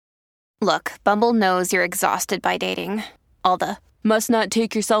Look, Bumble knows you're exhausted by dating. All the, must not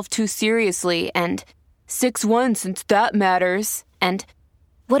take yourself too seriously, and 6'1" since that matters, and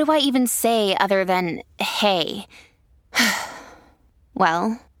what do I even say other than, hey?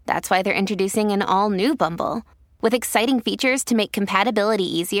 Well, that's why they're introducing an all-new Bumble, with exciting features to make compatibility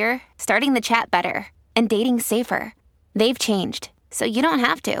easier, starting the chat better, and dating safer. They've changed, so you don't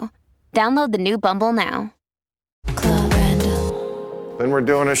have to. Download the new Bumble now. Then we're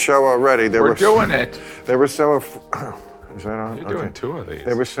doing a show already. We're doing it. They were so... Is that on? You're doing two of these.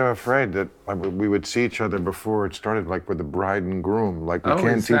 They were so afraid that we would see each other before it started, like with the bride and groom. Like we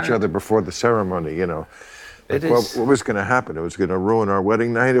can't see each other before the ceremony, you know. Like, what was going to happen? It was going to ruin our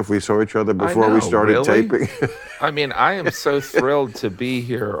wedding night if we saw each other before we started taping. I mean, I am so thrilled to be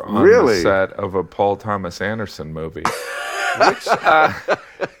here on the set of a Paul Thomas Anderson movie. Which,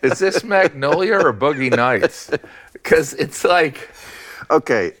 is this Magnolia or Boogie Nights? Because it's like...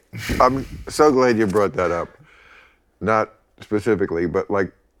 Okay, I'm so glad you brought that up. Not specifically, but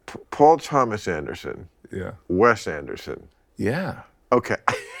like Paul Thomas Anderson. Yeah. Wes Anderson. Yeah. Okay.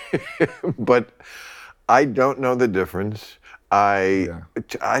 But I don't know the difference. I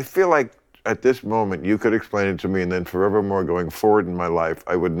feel like at this moment you could explain it to me, and then forevermore going forward in my life,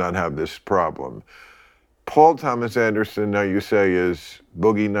 I would not have this problem. Paul Thomas Anderson, now you say, is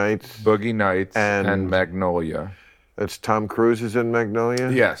Boogie Nights? Boogie Nights and Magnolia. That's Tom Cruise is in Magnolia?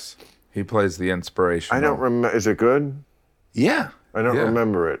 Yes. He plays the inspirational. I don't remember. Is it good? Yeah. I don't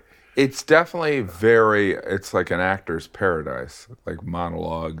remember it. It's definitely it's like an actor's paradise, like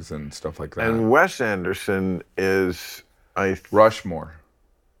monologues and stuff like that. And Wes Anderson is, Rushmore.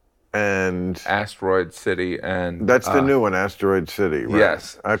 And Asteroid City and... That's the new one, Asteroid City, right?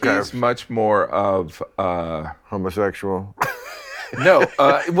 Yes. Okay. He's much more of... homosexual? No,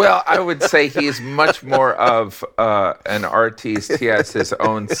 well, I would say he's much more of an artiste. He has his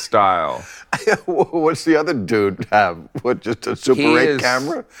own style. What's the other dude have? What, just a Super 8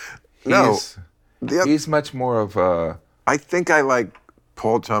 camera? No. He's much more of a... I think I like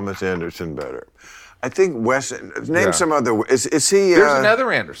Paul Thomas Anderson better. I think Wes... Name some other... Is he... There's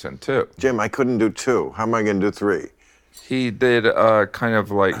another Anderson, too. Jim, I couldn't do two. How am I going to do three? He did kind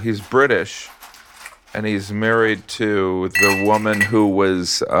of like... He's British... And he's married to the woman who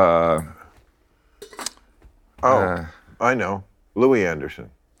was... I know. Louis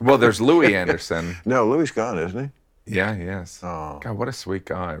Anderson. Well, there's Louis Anderson. No, Louis gone, isn't he? Yeah, he is. Oh. God, what a sweet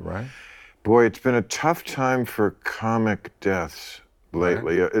guy, right? Boy, it's been a tough time for comic deaths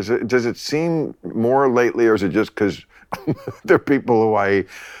lately. Right. Does it seem more lately, or is it just because they're people who I...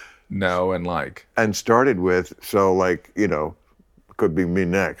 know and like. And started with, so like, you know... could be me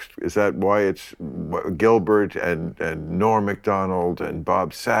next. Is that why it's Gilbert and Norm Macdonald and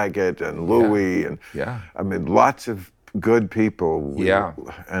Bob Saget and Louis and I mean lots of good people.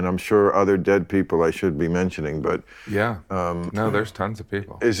 And I'm sure other dead people I should be mentioning, but no, there's tons of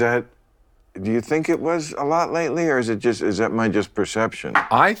people. Do you think it was a lot lately, or is that my perception?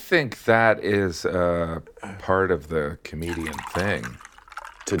 I think that is part of the comedian thing.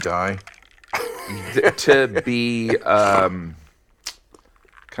 To die? To be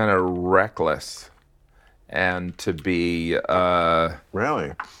kind of reckless, and to be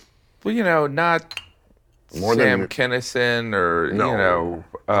really, well, you know, not more Sam Kinison or you know,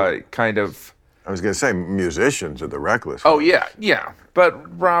 kind of. I was going to say musicians are the reckless. Oh yeah,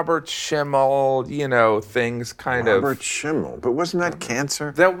 but Robert Schimmel, you know, things kind of. Robert Schimmel, but wasn't that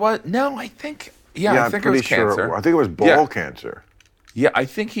cancer? That was I think I think it was cancer. I think it was ball cancer. Yeah, I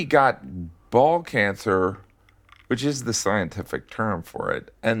think he got ball cancer, which is the scientific term for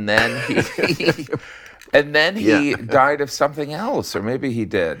it. And then he died of something else, or maybe he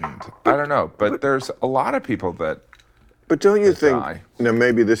didn't. I don't know. But there's a lot of people that. But don't you think? Die.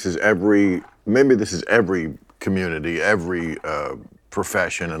 Maybe this is every community, every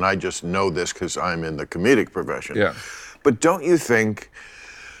profession, and I just know this because I'm in the comedic profession. Yeah. But don't you think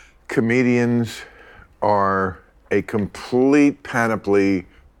comedians are a complete panoply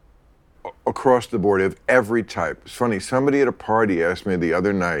across the board of every type? It's funny, somebody at a party asked me the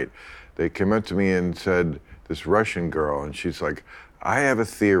other night, they came up to me and said, this Russian girl, and she's like, I have a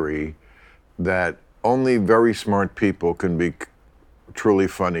theory that only very smart people can be truly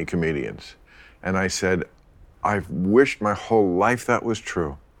funny comedians. And I said, I've wished my whole life that was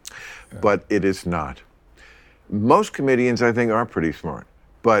true, but it is not. Most comedians, I think, are pretty smart,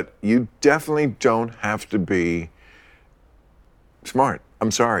 but you definitely don't have to be smart.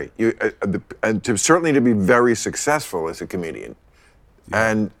 I'm sorry. And certainly to be very successful as a comedian. Yeah.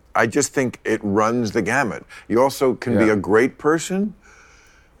 And I just think it runs the gamut. You also can be a great person,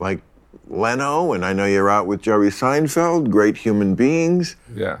 like Leno, and I know you're out with Jerry Seinfeld, great human beings.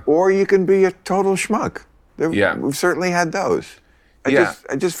 Yeah. Or you can be a total schmuck. Yeah. We've certainly had those. I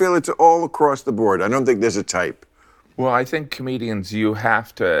just feel it's all across the board. I don't think there's a type. Well, I think comedians, you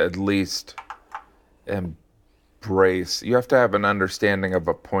have to at least embrace, you have to have an understanding of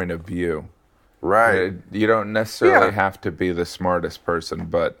a point of view. Right. You don't necessarily have to be the smartest person,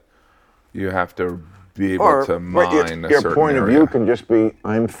 but you have to be able to mine a certain area. Your point of view can just be,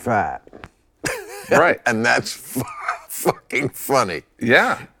 I'm fat. Right. And that's fucking funny.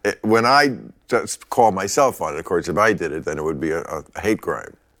 Yeah. When I just call myself on it, of course, if I did it, then it would be a hate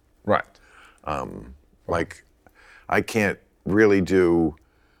crime. Right. Like, I can't really do,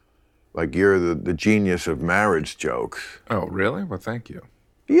 like, you're the genius of marriage jokes. Oh, really? Well, thank you.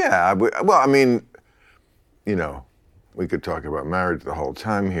 Yeah. Well, I mean, you know, we could talk about marriage the whole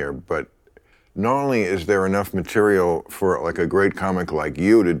time here, but not only is there enough material for, like, a great comic like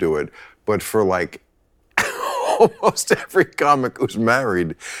you to do it, but for, like, almost every comic who's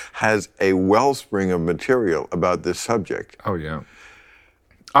married has a wellspring of material about this subject. Oh, yeah.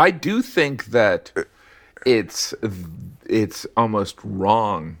 I do think that it's almost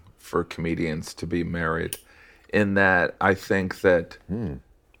wrong for comedians to be married, in that I think that,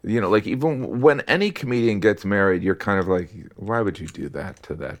 you know, like, even when any comedian gets married, you're kind of like, why would you do that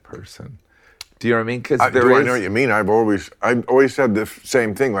to that person? Do you know what I mean? Because I know what you mean. I've always said the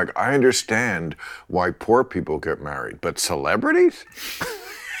same thing. Like, I understand why poor people get married, but celebrities?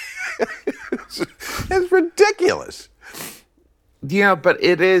 It's ridiculous. Yeah, but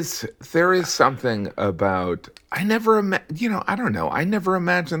there is something about, I never imagined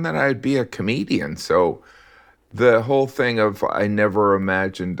that I'd be a comedian. So the whole thing of, I never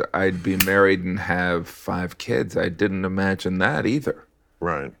imagined I'd be married and have 5 kids. I didn't imagine that either.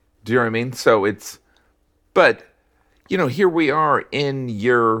 Right. Do you know what I mean? So but, you know, here we are in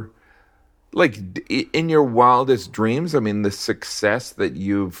your wildest dreams. I mean, the success that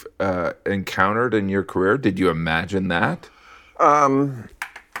you've encountered in your career, did you imagine that?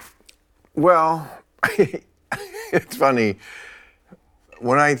 Well, it's funny.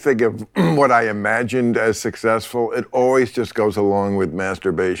 When I think of what I imagined as successful, it always just goes along with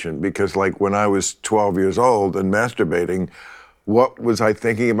masturbation. Because, like, when I was 12 years old and masturbating, what was I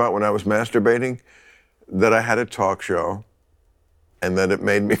thinking about when I was masturbating? That I had a talk show, and that it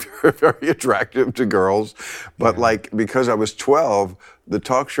made me very, very attractive to girls. But, like, because I was 12, the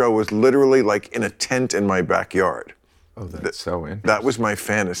talk show was literally, like, in a tent in my backyard. Oh, that's so interesting. That was my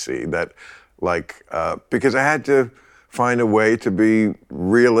fantasy. That, like, because I had to find a way to be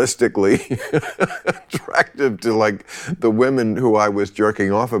realistically attractive to, like, the women who I was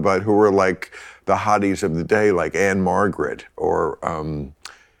jerking off about, who were, like, the hotties of the day, like Anne Margaret or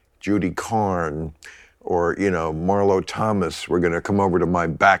Judy Carn or, you know, Marlo Thomas were going to come over to my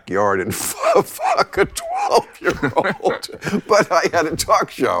backyard and fuck a 12-year-old. But I had a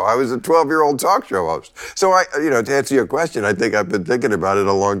talk show. I was a 12-year-old talk show host. So, to answer your question, I think I've been thinking about it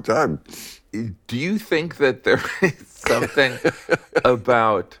a long time. Do you think that there is something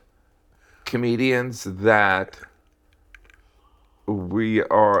about comedians that we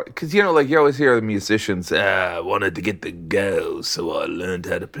are, because, you know, like, you always hear the musicians, I wanted to get the go, so I learned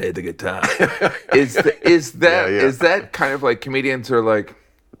how to play the guitar. Is that kind of like, comedians are like,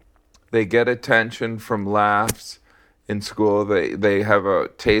 they get attention from laughs in school, they have a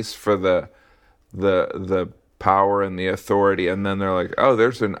taste for the power and the authority, and then they're like, oh,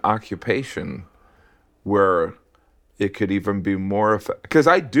 there's an occupation where it could even be more effective. Because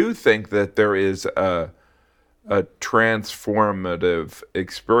I do think that there is a transformative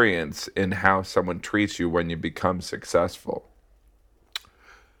experience in how someone treats you when you become successful.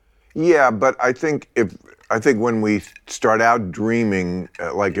 Yeah, but I think when we start out dreaming,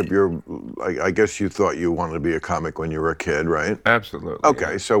 like, if you're, I guess you thought you wanted to be a comic when you were a kid, right? Absolutely.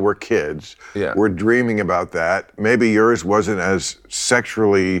 Okay, so we're kids. Yeah. We're dreaming about that. Maybe yours wasn't as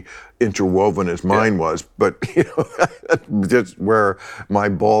sexually interwoven as mine was, but, you know, just where my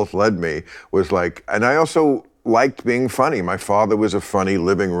balls led me was like, and I also liked being funny. My father was a funny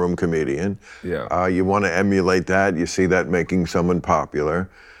living room comedian. Yeah. You want to emulate that. You see that making someone popular.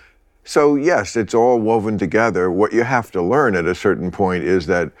 So, yes, it's all woven together. What you have to learn at a certain point is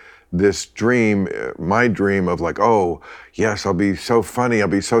that this dream, my dream of, like, oh, yes, I'll be so funny, I'll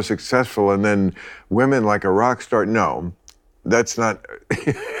be so successful, and then women like a rock star. No, that's not.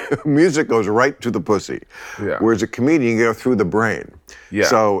 Music goes right to the pussy. Yeah. Whereas a comedian, you go through the brain. Yeah.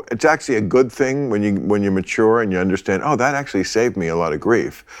 So it's actually a good thing when you mature and you understand, oh, that actually saved me a lot of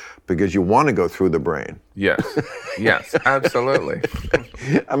grief, because you want to go through the brain. Yes. Yes, absolutely.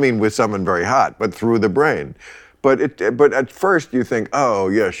 I mean, with someone very hot, but through the brain. But at first you think, oh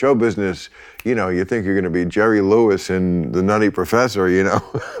yeah, show business. You know, you think you're going to be Jerry Lewis in The Nutty Professor, you know,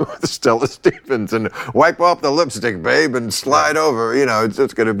 with Stella Stevens, and wipe off the lipstick, babe, and slide over. You know, it's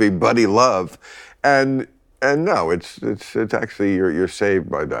just going to be buddy love, and no, it's actually you're saved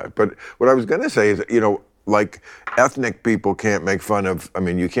by that. But what I was going to say is, you know, like ethnic people can't make fun of. I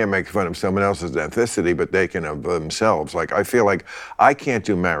mean, you can't make fun of someone else's ethnicity, but they can of themselves. Like I feel like I can't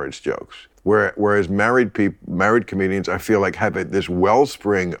do marriage jokes. Whereas married comedians, I feel like have this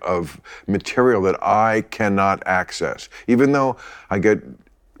wellspring of material that I cannot access. Even though I get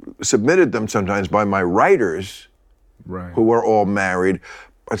submitted them sometimes by my writers, right, who are all married.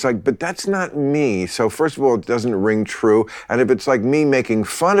 It's like, but that's not me. So first of all, it doesn't ring true. And if it's like me making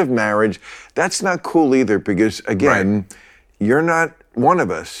fun of marriage, that's not cool either, because again, you're not one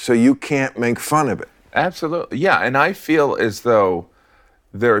of us, so you can't make fun of it. Absolutely. Yeah, and I feel as though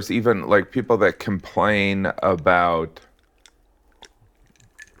there's even like people that complain about,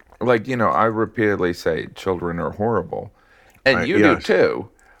 like, you know, I repeatedly say children are horrible, and you do too.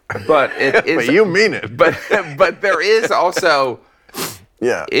 But it is. But you mean it. But there is also,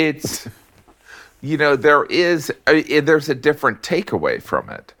 yeah. It's, you know, there's a different takeaway from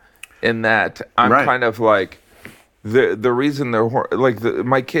it, in that I'm kind of like the reason they're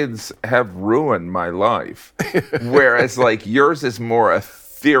my kids have ruined my life, whereas like yours is more a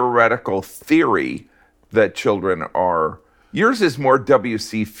theoretical theory that children are. Yours is more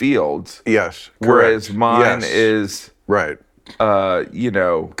W.C. Fields. Yes. Whereas correct. mine is right. You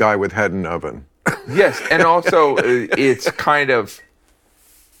know, guy with head and oven. Yes, and also it's kind of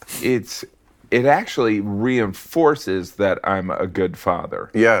it actually reinforces that I'm a good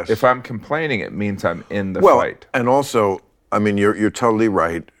father. Yes. If I'm complaining, it means I'm in the fight. And also, I mean, you're totally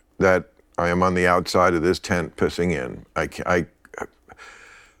right that I am on the outside of this tent pissing in.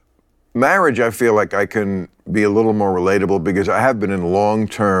 Marriage, I feel like I can be a little more relatable because I have been in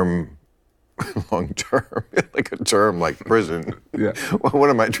long-term, like a term like prison. Yeah. What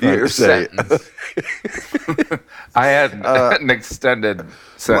am I trying to say? I had an extended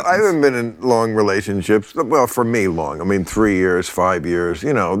sentence. Well, I haven't been in long relationships. Well, for me, long. I mean, 3 years, 5 years,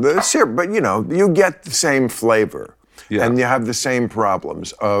 you know. But, you know, you get the same flavor. Yeah. And you have the same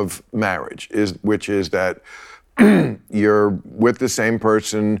problems of marriage, which is that you're with the same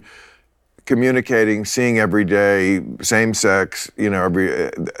person, communicating, seeing every day, same sex, you know,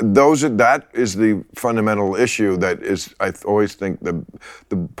 that is the fundamental issue that is, I always think, the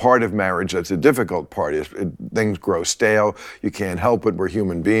part of marriage that's a difficult part is things grow stale, you can't help it, we're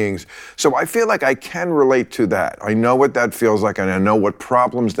human beings. So I feel like I can relate to that. I know what that feels like, and I know what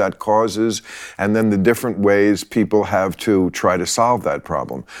problems that causes, and then the different ways people have to try to solve that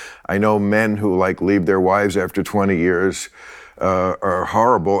problem. I know men who like leave their wives after 20 years, are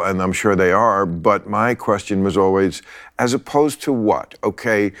horrible, and I'm sure they are, but my question was always, as opposed to what?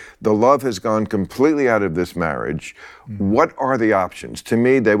 Okay, the love has gone completely out of this marriage. What are the options? To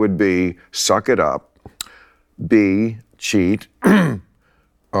me, they would be suck it up, B, cheat,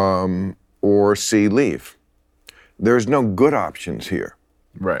 or C, leave. There's no good options here.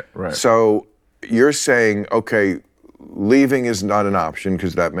 Right. So you're saying, okay, leaving is not an option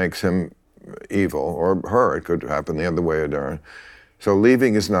because that makes him evil, or her. It could happen the other way around. So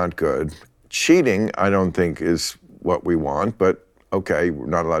leaving is not good. Cheating, I don't think, is what we want, but okay, we're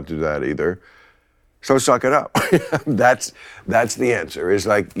not allowed to do that either. So suck it up. That's the answer. It's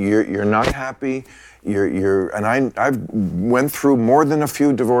like you're not happy. And I've went through more than a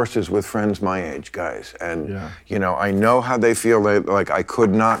few divorces with friends my age, guys, and you know, I know how they feel. They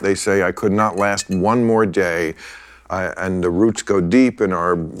say I could not last one more day. And the roots go deep in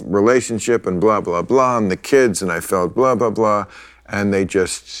our relationship and blah, blah, blah, and the kids, and I felt blah, blah, blah, and they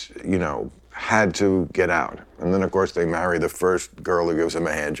just, you know, had to get out. And then, of course, they marry the first girl who gives them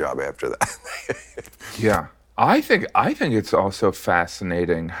a hand job after that. Yeah. I think it's also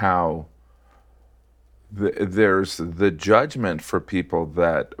fascinating how there's the judgment for people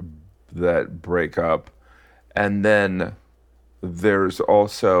that break up, and then there's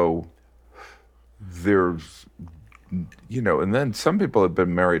you know, and then some people have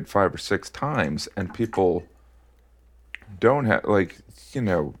been married 5 or 6 times, and people don't have, like, you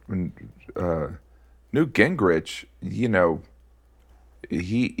know, Newt Gingrich, you know,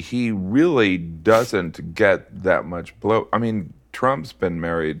 he really doesn't get that much blow. I mean, Trump's been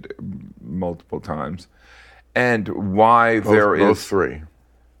married multiple times, and both 3.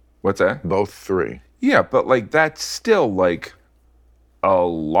 What's that? Both 3. Yeah, but like that's still like a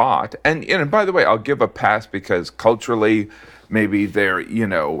lot. And by the way, I'll give a pass because culturally, maybe they're, you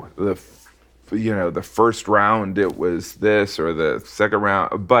know, the first round it was this, or the second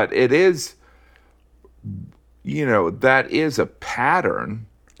round, but it is that is a pattern.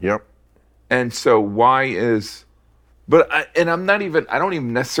 Yep. And so why is... I don't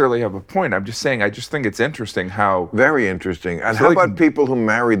even necessarily have a point. I'm just saying, I just think it's interesting how... Very interesting. And how about people who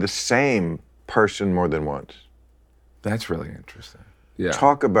marry the same person more than once? That's really interesting. Yeah.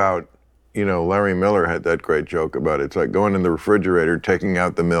 Talk about, Larry Miller had that great joke about it. It's like going in the refrigerator, taking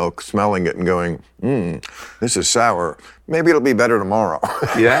out the milk, smelling it and going, this is sour. Maybe it'll be better tomorrow.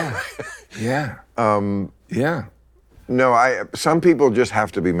 Yeah. Yeah. Yeah. No, some people just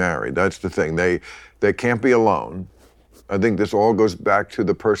have to be married. That's the thing. They can't be alone. I think this all goes back to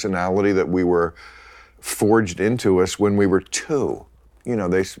the personality that we were forged into us when we were 2.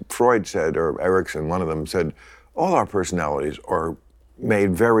 Freud said, or Erickson, one of them said, all our personalities are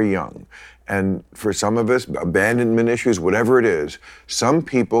made very young. And for some of us, abandonment issues, whatever it is, some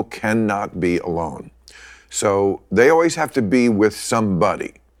people cannot be alone. So they always have to be with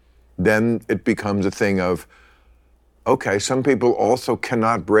somebody. Then it becomes a thing of, okay, some people also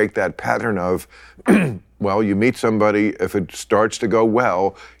cannot break that pattern of, well, you meet somebody, if it starts to go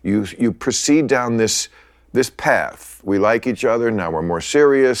well, you proceed down this path. We like each other, now we're more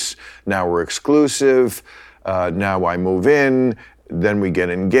serious, now we're exclusive, now I move in, then we get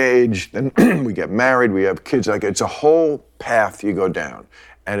engaged, then we get married, we have kids. Like, it's a whole path you go down.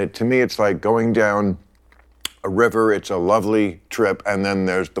 And to me, it's like going down a river, it's a lovely trip, and then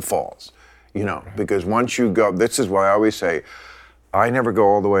there's the falls. Because once you go, this is why I always say, I never go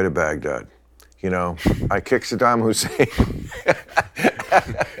all the way to Baghdad. I kick Saddam Hussein.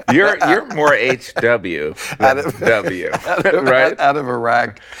 You're more HW than W, right? Out of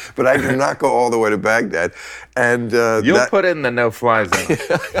Iraq, but I do not go all the way to Baghdad. And you'll put in the no-fly zone.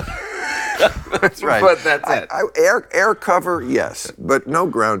 That's right. But that's it. Air cover, yes, but no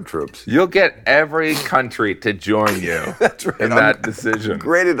ground troops. You'll get every country to join you That's right. in that decision.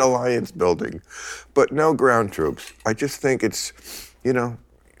 Great at alliance building, but no ground troops. I just think it's,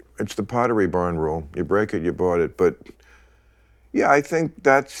 it's the Pottery Barn rule. You break it, you bought it. But, yeah, I think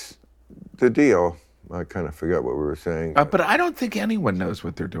that's the deal. I kind of forgot what we were saying. But I don't think anyone knows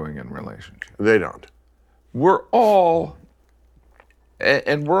what they're doing in relationships. They don't. We're all...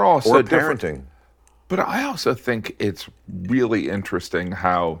 And we're all so parenting. Different. But I also think it's really interesting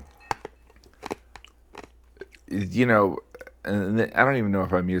how, and I don't even know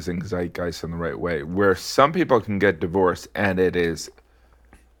if I'm using zeitgeist in the right way, where some people can get divorced and it is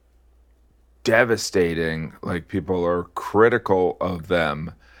devastating, like people are critical of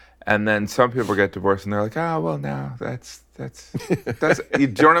them. And then some people get divorced and they're like, oh, well, no, that's, you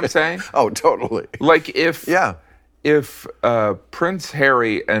know what I'm saying? Oh, totally. Like if... Yeah. If Prince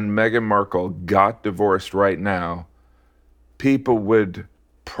Harry and Meghan Markle got divorced right now, people would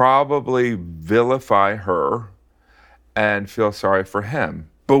probably vilify her and feel sorry for him.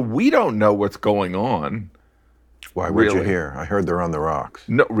 But we don't know what's going on. Why would you hear? I heard they're on the rocks.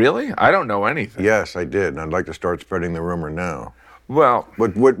 No, really? I don't know anything. Yes, I did, and I'd like to start spreading the rumor now. Well...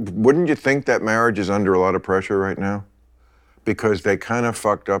 But wouldn't you think that marriage is under a lot of pressure right now? Because they kind of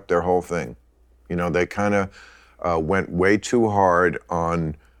fucked up their whole thing. They kind of... went way too hard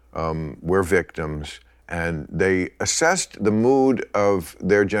on we're victims, and they assessed the mood of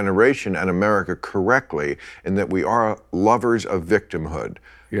their generation and America correctly in that we are lovers of victimhood.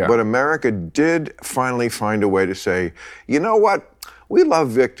 Yeah. But America did finally find a way to say, you know what, we love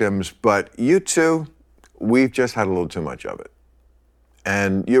victims, but you two, we've just had a little too much of it.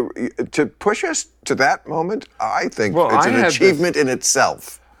 And to push us to that moment, I think it's an achievement in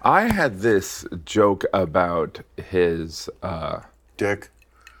itself. I had this joke about his... Dick?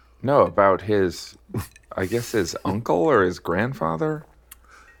 No, about his, I guess his uncle or his grandfather?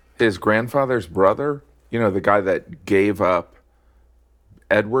 His grandfather's brother? The guy that gave up,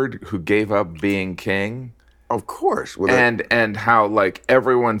 Edward, who gave up being king? Of course. And how, like,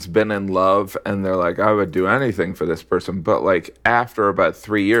 everyone's been in love, and they're like, I would do anything for this person. But, like, after about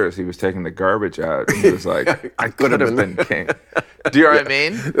 3 years, he was taking the garbage out, and he was like, I could have been king. Do you know what I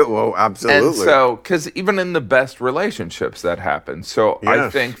mean? Well, absolutely. And so, because even in the best relationships, that happens. So yes. I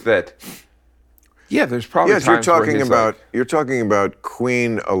think that, there's probably times you're talking about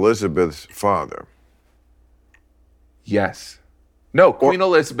Queen Elizabeth's father. Yes. No, Queen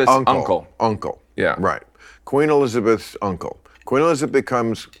Elizabeth's uncle. Uncle. Yeah. Right. Queen Elizabeth's uncle. Queen Elizabeth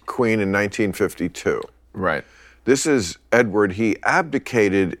becomes queen in 1952. Right. This is Edward. He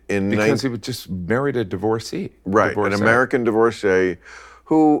abdicated because he was just married a divorcee. Right, an American divorcee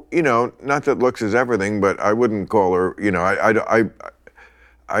who, not that looks is everything, but I wouldn't call her, I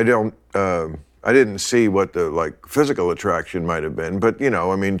didn't see what the, physical attraction might have been. But,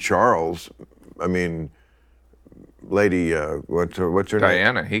 Charles, lady, what's her name?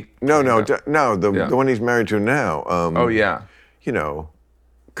 Diana. The one he's married to now. You know,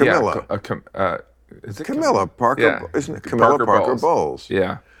 Camilla. Is it Camilla Parker? Yeah. Isn't it Camilla Parker Bowles?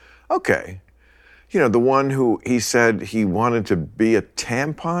 Yeah. Okay. You know, the one who he said he wanted to be a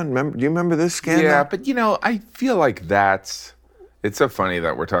tampon. Do you remember this scandal? Yeah, but I feel like it's so funny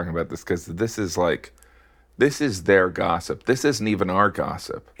that we're talking about this because this is their gossip. This isn't even our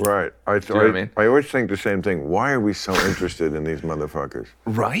gossip. Right. Do you know what I mean? I always think the same thing. Why are we so interested in these motherfuckers?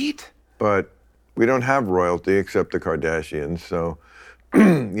 Right? But we don't have royalty except the Kardashians, so,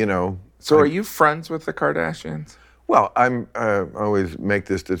 So are you friends with the Kardashians? Well, I always make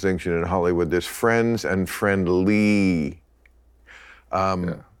this distinction in Hollywood. There's friends and friendly.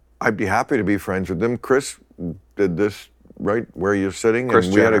 I'd be happy to be friends with them. Chris did this right where you're sitting, Kris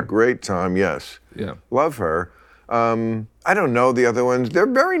and we had a Jenner. great time, yes. Yeah. Love her. I don't know the other ones. They're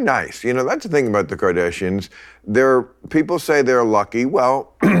very nice. That's the thing about the Kardashians. People say they're lucky.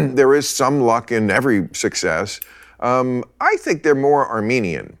 Well, there is some luck in every success. I think they're more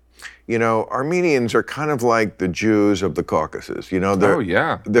Armenian. Armenians are kind of like the Jews of the Caucasus.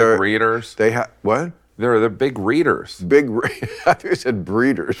 They're big readers. They have what? They're the big readers. I think you said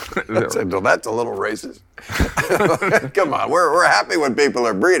breeders. I said, well, that's a little racist. Come on, we're happy when people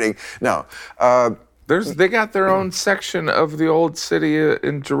are breeding. No, they got their own section of the old city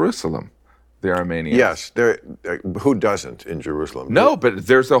in Jerusalem. The Armenians. Yes, who doesn't in Jerusalem? No, but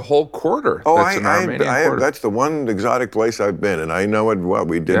there's a whole quarter that's an Armenian quarter. That's the one exotic place I've been, and I know it well.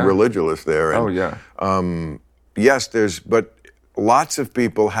 We did Religulous there. And, yes, but lots of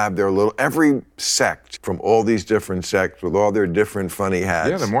people have every sect from all these different sects with all their different funny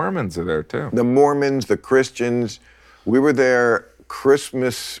hats. Yeah, the Mormons are there too. The Mormons, the Christians. We were there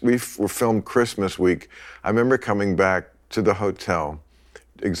we filmed Christmas week. I remember coming back to the hotel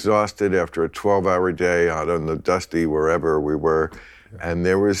exhausted after a 12-hour day out on the dusty wherever we were, and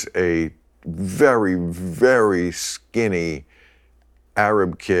there was a very, very skinny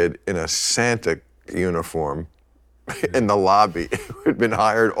Arab kid in a Santa uniform in the lobby who had been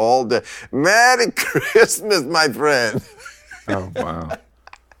hired all day. Merry Christmas, my friend. Oh, wow.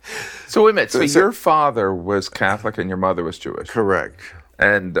 So wait a minute. So your father was Catholic and your mother was Jewish? Correct.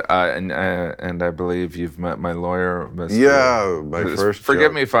 And I believe you've met my lawyer, Mr. Yeah, my first.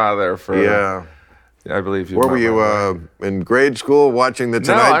 Forgive me, Father, for. Yeah. I believe you. Where were you in grade school watching the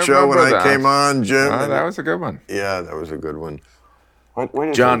Tonight Show when I came on, Jim? That was a good one. Yeah, that was a good one.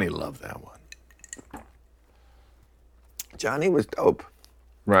 Johnny loved that one. Johnny was dope.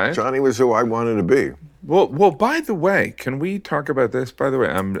 Right? Johnny was who I wanted to be. Well. By the way, can we talk about this? By the way,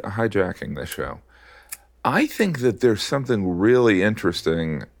 I'm hijacking this show. I think that there's something really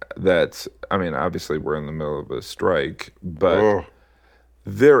interesting obviously we're in the middle of a strike, but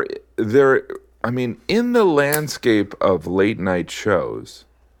in the landscape of late night shows,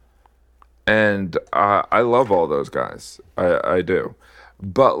 and I love all those guys. I do.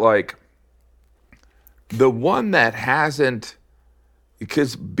 But the one that hasn't,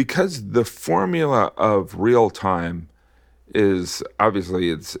 because the formula of real time is obviously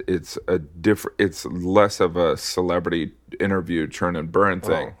it's less of a celebrity interview churn and burn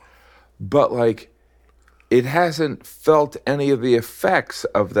thing, but it hasn't felt any of the effects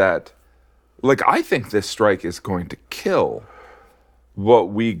of that. I think this strike is going to kill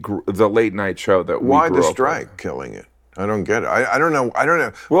the late night show that we grew up with. Why the strike killing it? I don't get it. I don't know.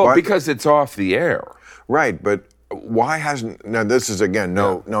 Well, because it's off the air. Right, but why hasn't? Now this is again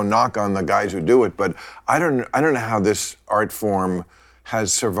no knock on the guys who do it, but I don't know how this art form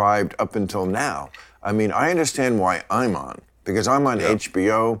has survived up until now. I mean, I understand why I'm on because I'm on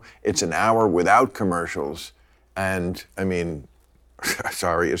HBO. It's an hour without commercials, and I mean,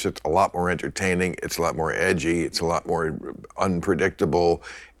 sorry, it's just a lot more entertaining. It's a lot more edgy. It's a lot more unpredictable.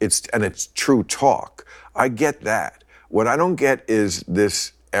 It's true talk. I get that. What I don't get is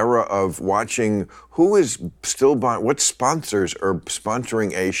this era of watching who is still buying, what sponsors are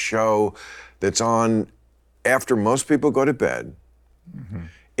sponsoring a show that's on after most people go to bed,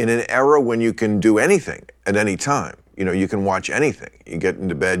 in an era when you can do anything at any time. You can watch anything. You get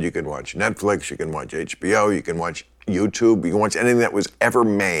into bed, you can watch Netflix, you can watch HBO, you can watch YouTube, you can watch anything that was ever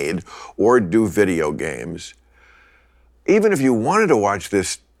made or do video games. Even if you wanted to watch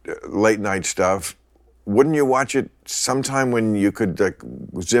this late night stuff, wouldn't you watch it sometime when you could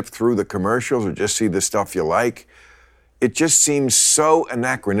zip through the commercials or just see the stuff you like? It just seems so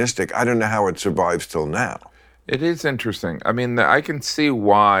anachronistic. I don't know how it survives till now. It is interesting. I mean, I can see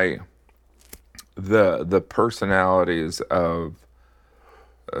why the personalities of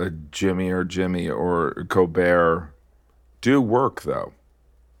Jimmy or Colbert do work, though,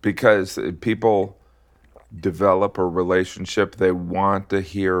 because people develop a relationship. They want to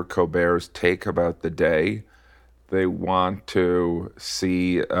hear Colbert's take about the day. They want to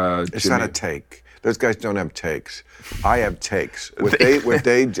see It's Jimmy. not a take. Those guys don't have takes. I have takes.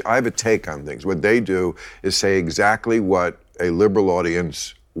 I have a take on things. What they do is say exactly what a liberal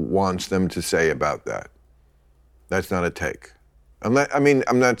audience wants them to say about that. That's not a take. I'm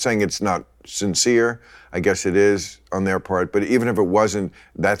not saying it's not sincere. I guess it is on their part. But even if it wasn't,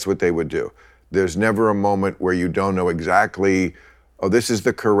 that's what they would do. There's never a moment where you don't know exactly, oh, this is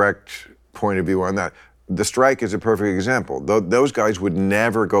the correct point of view on that. The strike is a perfect example. Those guys would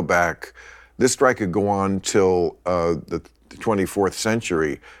never go back. This strike could go on till the 24th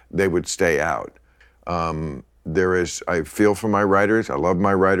century. They would stay out. I feel for my writers. I love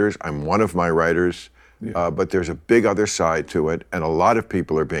my writers. I'm one of my writers. Yeah. But there's a big other side to it, and a lot of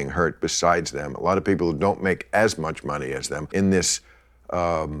people are being hurt besides them. A lot of people who don't make as much money as them in this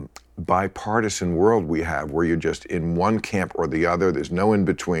bipartisan world we have, where you're just in one camp or the other. There's no in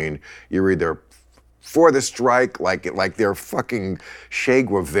between. You're either for the strike, like they're fucking Che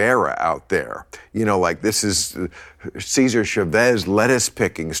Guevara out there. You know, like this is Cesar Chavez lettuce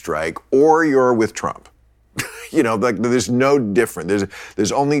picking strike, or you're with Trump. You know, like there's no different.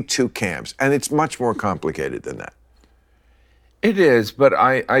 There's only two camps, and it's much more complicated than that. It is, but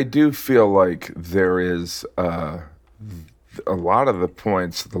I do feel like there is a lot of the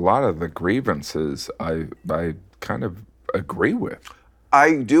points, a lot of the grievances I kind of agree with.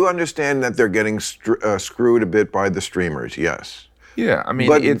 I do understand that they're getting screwed a bit by the streamers, yes. Yeah, I mean,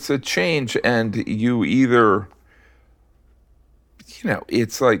 but it's a change, and you either,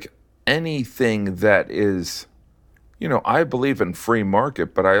 it's like anything that is, I believe in free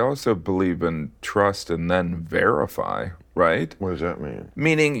market, but I also believe in trust and then verify, right? What does that mean?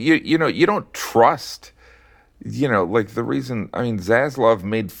 Meaning, you don't trust, like the reason, Zaslav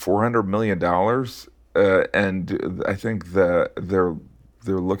made $400 million, and I think they're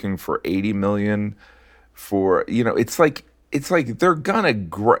looking for $80 million for, it's like they're gonna,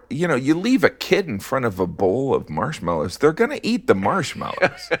 you leave a kid in front of a bowl of marshmallows, they're gonna eat the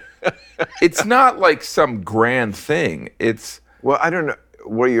marshmallows. It's not like some grand thing. Well, I don't know.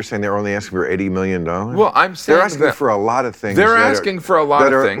 What you're saying, they're only asking for $80 million? Well, I'm saying they're asking for a lot of things. They're asking for a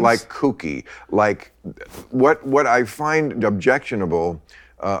lot of things. Like kooky. Like what I find objectionable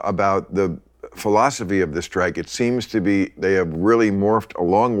about the philosophy of the strike, it seems to be they have really morphed a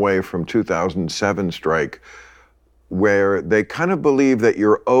long way from 2007 strike, where they kind of believe that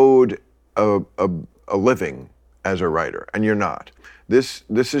you're owed a living as a writer, and you're not. This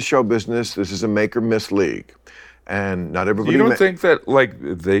is show business. This is a make or miss league, and not everybody. You don't think that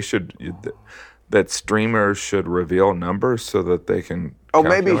that streamers should reveal numbers so that they can? Oh,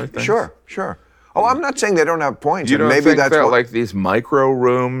 maybe. Things? Sure. Oh, I'm not saying they don't have points. You don't maybe think that's that what, like these micro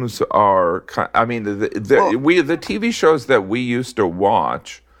rooms are? The TV shows that we used to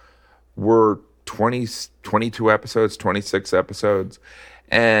watch were 22 episodes, 26 episodes,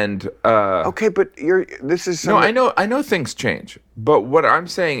 and okay, but this is something... No, I know things change, but what I'm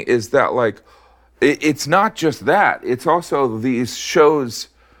saying is that like it's not just that; it's also these shows.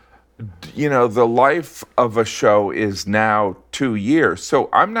 The life of a show is now 2 years. So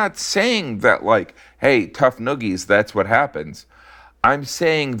I'm not saying that like, hey, tough noogies, that's what happens. I'm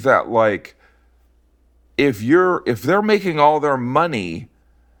saying that like, if they're making all their money,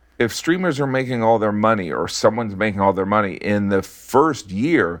 if streamers are making all their money or someone's making all their money in the first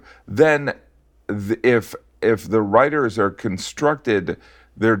year, then if the writers are constructed,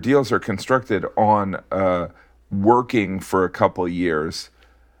 their deals are constructed on working for a couple years,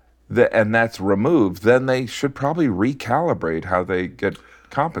 and that's removed, then they should probably recalibrate how they get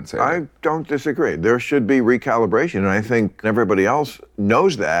compensated. I don't disagree. There should be recalibration, and I think everybody else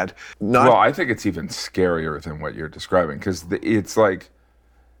knows that. Well, I think it's even scarier than what you're describing, because it's like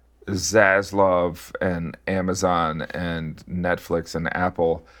Zaslav and Amazon and Netflix and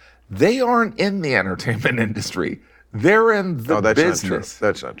Apple, they aren't in the entertainment industry. They're in the business.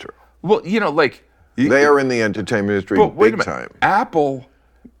 That's not true. Well, they are in the entertainment industry big time. Apple...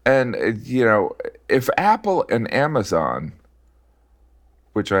 And, if Apple and Amazon,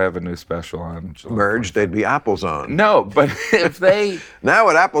 which I have a new special on. Merged, they'd be Apple's on. No, but if they... Now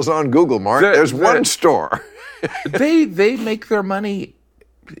at Apple's on Google, Mark, there's one store. they make their money,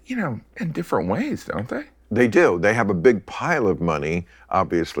 in different ways, don't they? They do. They have a big pile of money,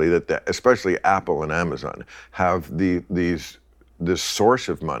 obviously, that especially Apple and Amazon have this source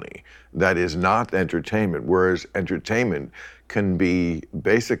of money that is not entertainment, whereas entertainment can be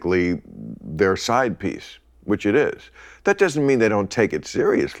basically their side piece, which it is. That doesn't mean they don't take it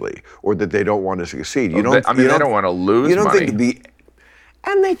seriously or that they don't want to succeed. They don't want to lose money. Think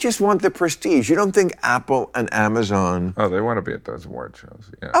And they just want the prestige. You don't think Apple and Amazon... Oh, they want to be at those award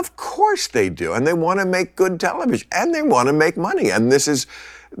shows, yeah. Of course they do. And they want to make good television. And they want to make money. And there's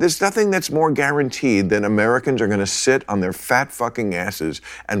nothing that's more guaranteed than Americans are going to sit on their fat fucking asses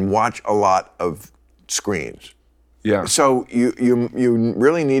and watch a lot of screens. Yeah. So you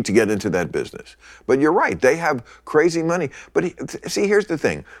really need to get into that business. But you're right. They have crazy money. But see, here's the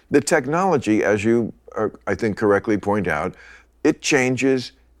thing. The technology, as you, I think, correctly point out, it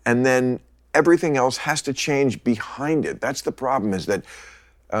changes, and then everything else has to change behind it. That's the problem, is that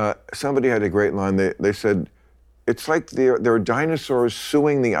somebody had a great line. They said, it's like there are dinosaurs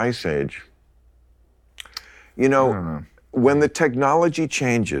suing the Ice Age. You know, when the technology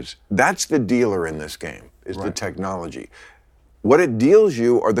changes, that's the dealer in this game, is the technology. What it deals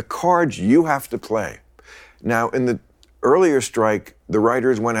you are the cards you have to play. Now, in the earlier strike, the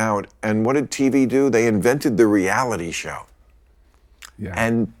writers went out, and what did TV do? They invented the reality show. Yeah.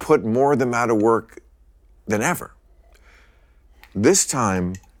 And put more of them out of work than ever. This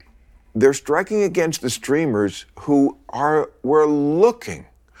time, they're striking against the streamers who were looking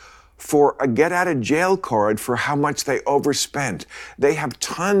for a get-out-of-jail card for how much they overspent. They have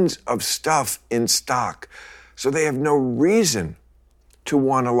tons of stuff in stock, so they have no reason to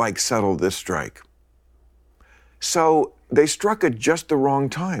want to, settle this strike. So they struck at just the wrong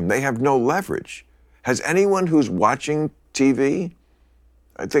time. They have no leverage. Has anyone who's watching TV...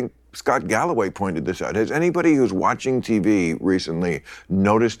 I think Scott Galloway pointed this out. Has anybody who's watching TV recently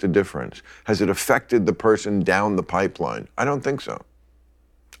noticed a difference? Has it affected the person down the pipeline? I don't think so.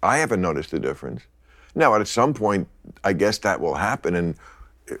 I haven't noticed a difference. Now, at some point, I guess that will happen, and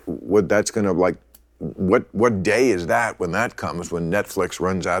what that's going to, what day is that when that comes, when Netflix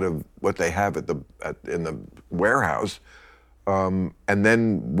runs out of what they have in the warehouse? And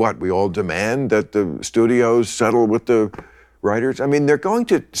then what? We all demand that the studios settle with the writers? I mean, they're going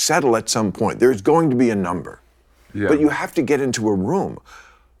to settle at some point. There's going to be a number. Yeah. But you have to get into a room.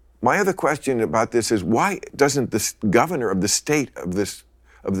 My other question about this is, why doesn't the governor of the state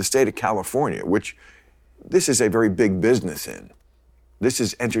of California, which this is a very big business in, this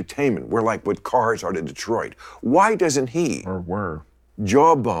is entertainment. We're like what cars are to Detroit. Why doesn't he? Or were.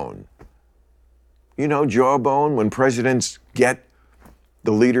 Jawbone. You know, Jawbone, when presidents get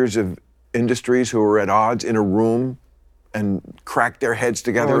the leaders of industries who are at odds in a room and crack their heads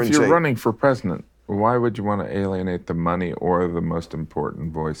together and say... If you're running for president, why would you want to alienate the money or the most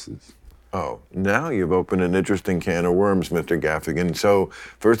important voices? Oh, now you've opened an interesting can of worms, Mr. Gaffigan. So,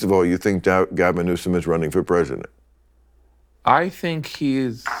 first of all, you think Gavin Newsom is running for president? I think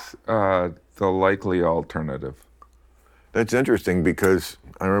he's the likely alternative. That's interesting because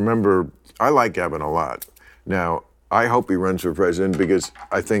I like Gavin a lot. Now, I hope he runs for president because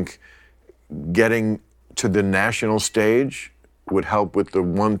I think getting to the national stage would help with the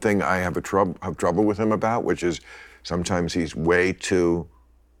one thing I have trouble with him about, which is sometimes he's way too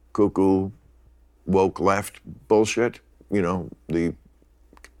cuckoo, woke left bullshit. You know, the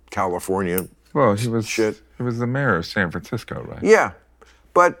California shit. He was the mayor of San Francisco, right? Yeah,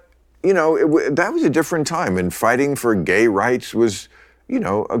 but you know that was a different time, and fighting for gay rights was, you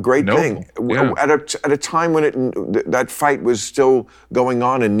know, a great thing. Yeah. At a time when that fight was still going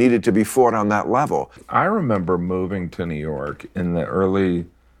on and needed to be fought on that level. I remember moving to New York in the early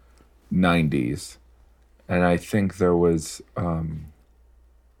 90s, and I think there was,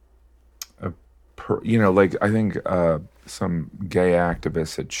 some gay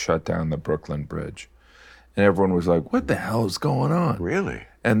activists had shut down the Brooklyn Bridge, and everyone was like, "What the hell is going on?" Really?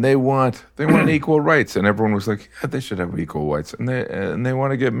 And they want equal rights, and everyone was like, "Yeah, they should have equal rights," and they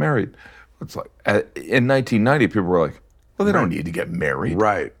want to get married. It's like in 1990, people were like, "Well, they don't need to get married,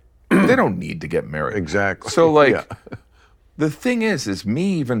 right? They don't need to get married, exactly." So, the thing is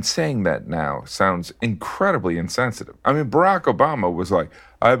me even saying that now sounds incredibly insensitive. I mean, Barack Obama was like,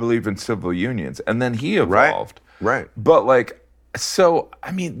 "I believe in civil unions," and then he evolved, right? But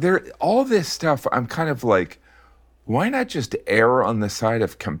all this stuff, I'm kind of like, why not just err on the side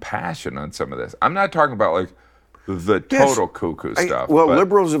of compassion on some of this? I'm not talking about the total cuckoo stuff.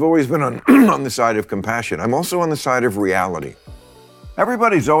 Liberals have always been on the side of compassion. I'm also on the side of reality.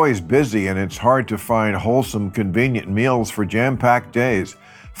 Everybody's always busy, and it's hard to find wholesome, convenient meals for jam-packed days.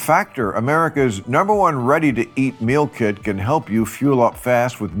 Factor, America's #1 ready-to-eat meal kit, can help you fuel up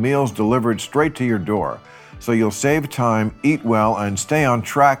fast with meals delivered straight to your door, so you'll save time, eat well, and stay on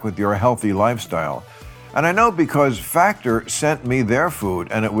track with your healthy lifestyle. And I know because Factor sent me their food,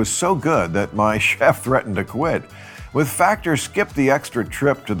 and it was so good that my chef threatened to quit. With Factor, skip the extra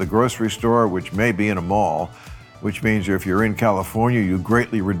trip to the grocery store, which may be in a mall, which means if you're in California, you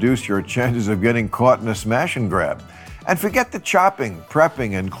greatly reduce your chances of getting caught in a smash and grab. And forget the chopping,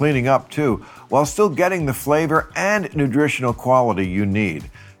 prepping, and cleaning up too, while still getting the flavor and nutritional quality you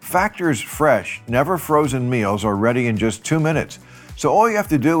need. Factor's fresh, never frozen meals are ready in just 2 minutes, so all you have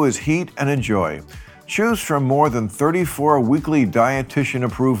to do is heat and enjoy. Choose from more than 34 weekly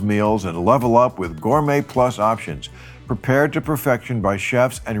dietitian-approved meals and level up with Gourmet Plus options, prepared to perfection by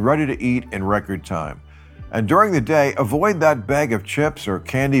chefs and ready to eat in record time. And during the day, avoid that bag of chips or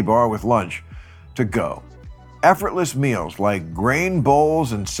candy bar with lunch to go. Effortless meals like grain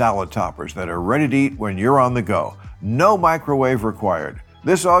bowls and salad toppers that are ready to eat when you're on the go. No microwave required.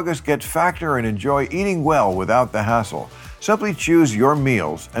 This August, get Factor and enjoy eating well without the hassle. Simply choose your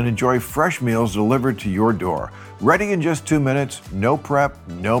meals and enjoy fresh meals delivered to your door. Ready in just 2 minutes, no prep,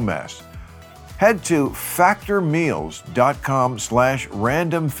 no mess. Head to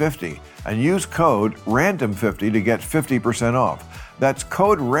factormeals.com/random50 and use code RANDOM50 to get 50% off. That's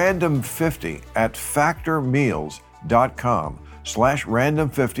code RANDOM50 at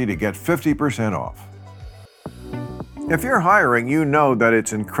factormeals.com/random50 to get 50% off. If you're hiring, you know that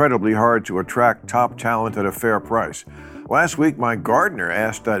it's incredibly hard to attract top talent at a fair price. Last week, my gardener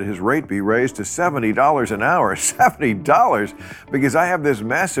asked that his rate be raised to $70 an hour. $70? Because I have this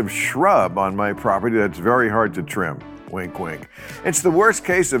massive shrub on my property that's very hard to trim. Wink, wink. It's the worst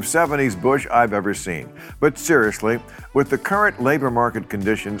case of 70s bush I've ever seen. But seriously, with the current labor market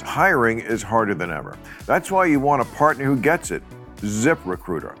conditions, hiring is harder than ever. That's why you want a partner who gets it.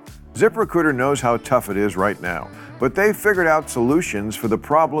 ZipRecruiter. ZipRecruiter knows how tough it is right now, but they've figured out solutions for the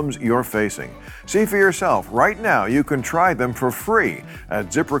problems you're facing. See for yourself. Right now, you can try them for free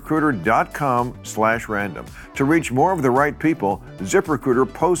at ZipRecruiter.com/random. To reach more of the right people,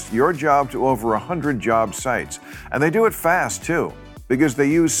 ZipRecruiter posts your job to over 100 job sites. And they do it fast, too, because they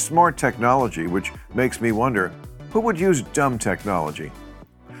use smart technology, which makes me wonder, who would use dumb technology?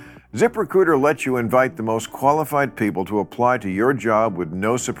 ZipRecruiter lets you invite the most qualified people to apply to your job with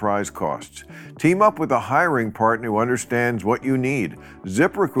no surprise costs. Team up with a hiring partner who understands what you need.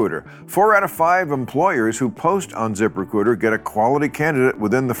 ZipRecruiter. 4 out of 5 employers who post on ZipRecruiter get a quality candidate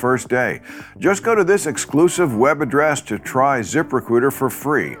within the first day. Just go to this exclusive web address to try ZipRecruiter for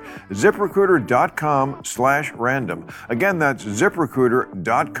free. ZipRecruiter.com/random. Again, that's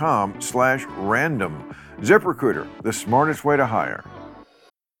ZipRecruiter.com/random. ZipRecruiter, the smartest way to hire.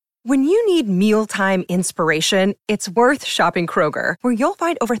 When you need mealtime inspiration, it's worth shopping Kroger, where you'll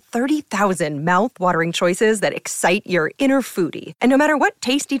find over 30,000 mouth-watering choices that excite your inner foodie. And no matter what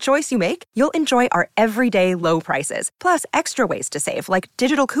tasty choice you make, you'll enjoy our everyday low prices, plus extra ways to save, like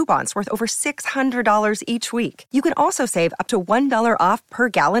digital coupons worth over $600 each week. You can also save up to $1 off per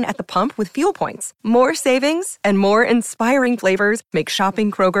gallon at the pump with fuel points. More savings and more inspiring flavors make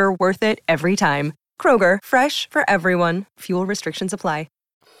shopping Kroger worth it every time. Kroger, fresh for everyone. Fuel restrictions apply.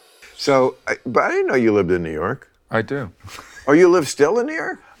 So, but I didn't know you lived in New York. I do. Oh, you live still in New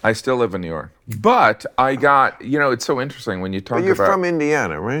York? I still live in New York. But I got, it's so interesting when you talk about... But you're from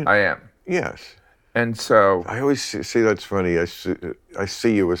Indiana, right? I am. Yes. And so... I always see that's funny. I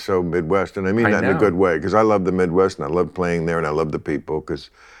see you as so Midwest, and I mean that in a good way, because I love the Midwest, and I love playing there, and I love the people, because,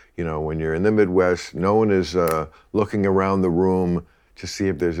 when you're in the Midwest, no one is looking around the room to see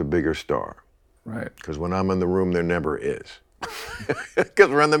if there's a bigger star. Right. Because when I'm in the room, there never is.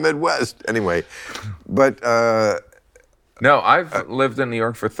 Because we're in the Midwest. Anyway, but... No, I've lived in New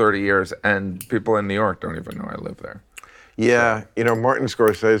York for 30 years, and people in New York don't even know I live there. Yeah, Martin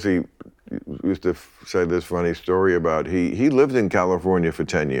Scorsese used to say this funny story about he lived in California for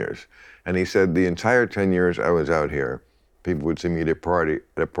 10 years, and he said the entire 10 years I was out here, people would see me at a party,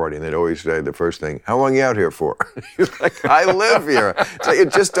 and they'd always say the first thing, "How long are you out here for?" He's like, "I live here." So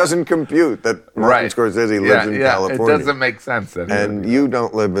it just doesn't compute that Martin Scorsese lives in California. It doesn't make sense. And you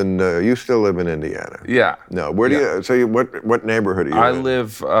don't live in, you still live in Indiana. Yeah. No, where do you, so what neighborhood are you in? I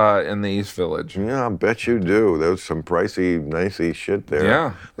live in the East Village. Yeah, I bet you do. There's some pricey, nicey shit there.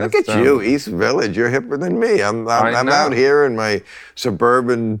 Yeah. Look at you, East Village. You're hipper than me. I'm out here in my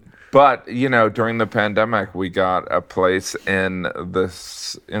suburban... But during the pandemic, we got a place in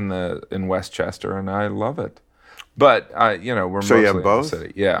Westchester, and I love it. But we're mostly you have both? in the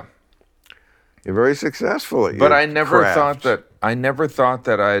city. Yeah, you're very successful at your But I never craft. thought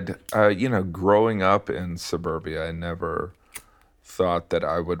that I'd growing up in suburbia, I never thought that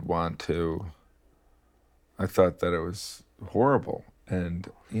I would want to. I thought that it was horrible.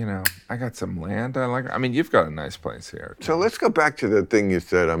 And, I got some land I like. I mean, you've got a nice place here. So let's go back to the thing you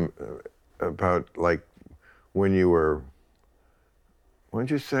said about, like, when you were, what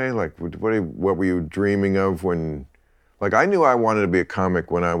did you say? Like, what were you dreaming of when, like, I knew I wanted to be a comic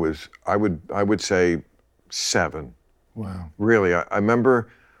when I would say 7. Wow. Really, I remember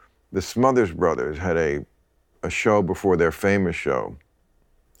the Smothers Brothers had a a show before their famous show.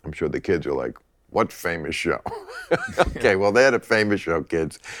 I'm sure the kids are like, what famous show? Okay, well, they had a famous show,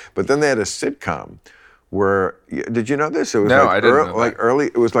 kids. But then they had a sitcom where, did you know this? It was No, I didn't know that. early,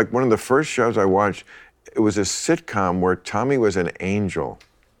 it was like one of the first shows I watched. It was a sitcom where Tommy was an angel.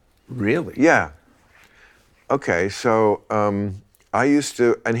 Really? Yeah. Okay, so I used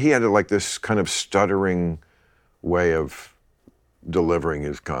to, and he had like this kind of stuttering way of delivering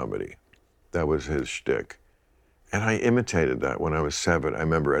his comedy. That was his shtick. And I imitated that when I was 7. I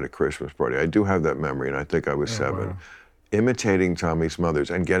remember at a Christmas party. I do have that memory, and I think I was 7. Wow. Imitating Tommy Smothers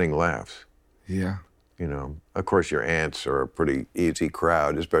and getting laughs. Yeah. You know, of course, your aunts are a pretty easy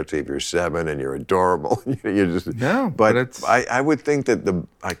crowd, especially if you're 7 and you're adorable. You're just, No, but it's... I would think that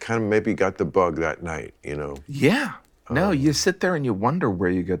I kind of maybe got the bug that night, you know. Yeah. No, you sit there and you wonder where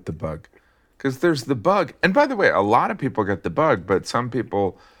you get the bug. Because there's the bug. And by the way, a lot of people get the bug, but some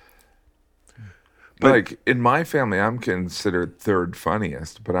people... Like, in my family, I'm considered third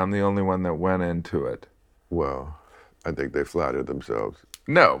funniest, but I'm the only one that went into it. Well, I think they flattered themselves.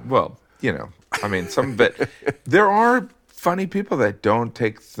 No, well, you know, I mean, some of it. There are funny people that don't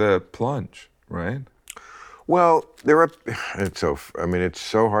take the plunge, right? Well, it's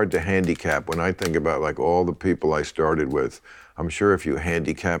so hard to handicap. When I think about, like, all the people I started with, I'm sure if you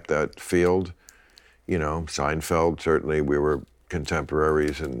handicap that field, you know, Seinfeld, certainly we were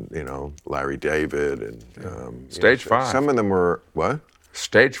contemporaries, and, you know, Larry David and Stage 5. Some of them were what?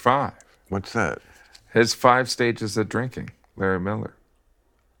 Stage 5. What's that? His 5 stages of drinking. Larry Miller.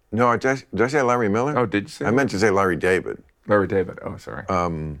 No, did I say Larry Miller? Oh, did you say? I meant to say Larry David. Larry David. Oh, sorry.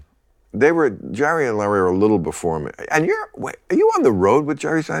 Jerry and Larry are a little before me. And are you on the road with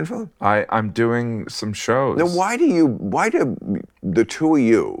Jerry Seinfeld? I'm doing some shows. Then why do the two of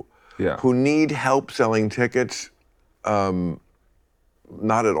you, Yeah. who need help selling tickets,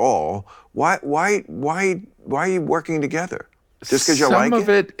 not at all. Why are you working together? Just because you like it? Some of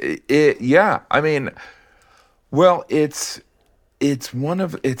it, yeah. I mean, well, it's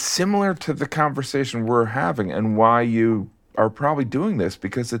similar to the conversation we're having and why you are probably doing this,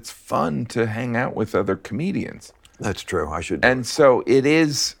 because it's fun to hang out with other comedians. That's true. And so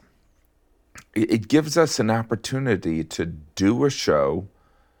it gives us an opportunity to do a show.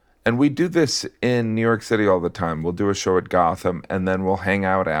 And we do this in New York City all the time. We'll do a show at Gotham, and then we'll hang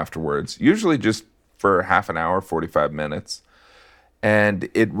out afterwards, usually just for half an hour, 45 minutes. And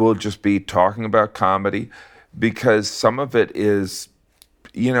it will just be talking about comedy, because some of it is,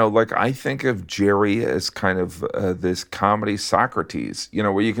 you know, like I think of Jerry as kind of this comedy Socrates, you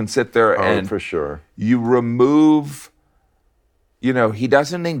know, where you can sit there and for sure. You remove... You know, he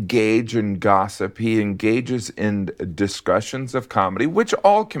doesn't engage in gossip. He engages in discussions of comedy, which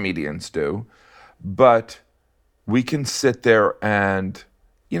all comedians do. But we can sit there and,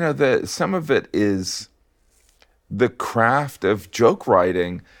 you know, some of it is the craft of joke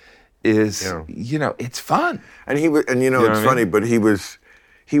writing is, you know, it's fun. And it's funny, but he was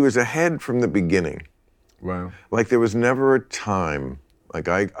ahead from the beginning. Wow. Like there was never a time, like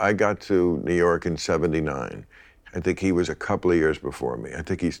I got to New York in 79. I think he was a couple of years before me. I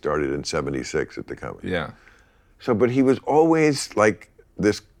think he started in 76 at the company. Yeah. So, but he was always like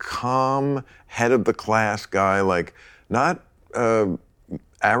this calm, head of the class guy, like not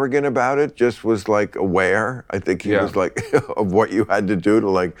arrogant about it, just was like aware. I think he was like of what you had to do to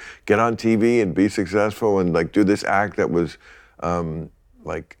like get on TV and be successful and like do this act that was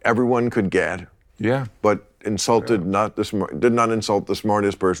like everyone could get. Yeah. But insulted did not insult the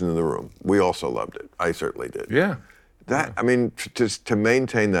smartest person in the room. We also loved it. I certainly did. Yeah. I mean, to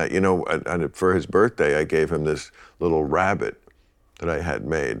maintain that, you know, and for his birthday, I gave him this little rabbit that I had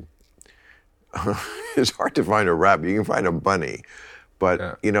made. It's hard to find a rabbit. You can find a bunny.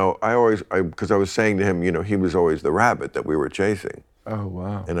 But, you know, because I was saying to him, you know, he was always the rabbit that we were chasing. Oh,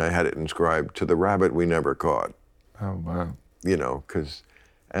 wow. And I had it inscribed, to the rabbit we never caught. Oh, wow. You know,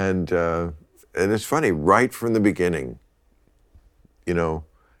 and it's funny, right from the beginning, you know,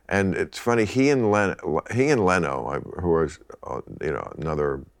 and it's funny, he and Leno, who was, you know,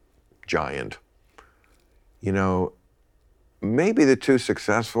 another giant, you know, maybe the two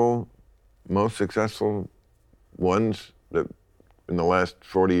most successful ones that in the last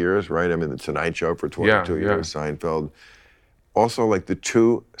 40 years, right? I mean, the Tonight Show for 22 years, Seinfeld. Also, like the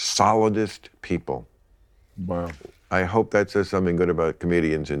two solidest people. Wow. I hope that says something good about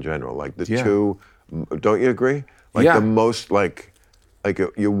comedians in general. Like the two, don't you agree? Like the most, like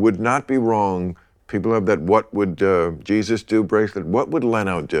you would not be wrong. People have that "What would Jesus do" bracelet. What would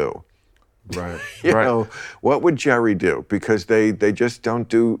Leno do? Right. you know, what would Jerry do? Because they just don't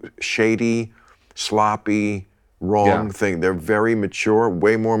do shady, sloppy, wrong thing. They're very mature,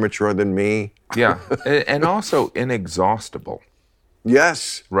 way more mature than me. Yeah, and also inexhaustible.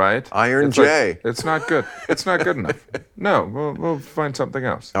 Yes. Right? Iron it's J. Like, it's not good. It's not good enough. No, we'll find something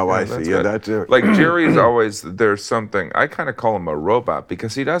else. Oh, I see. That's Yeah, good. that's it. Like Jerry's always, there's something, I kind of call him a robot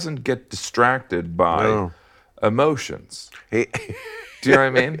because he doesn't get distracted by emotions. Do you know what I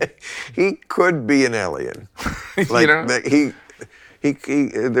mean? He could be an alien. Like, he,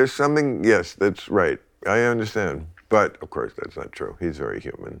 there's something, yes, that's right. I understand. But, of course, that's not true. He's very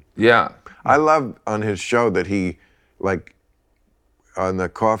human. Yeah. I love on his show that he, like, on the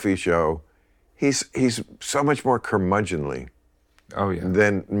coffee show, he's so much more curmudgeonly. Oh, yeah.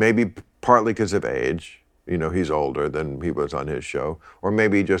 Than maybe partly because of age. You know, he's older than he was on his show. Or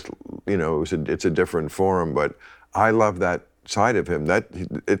maybe just, you know, it's a different forum. But I love that side of him.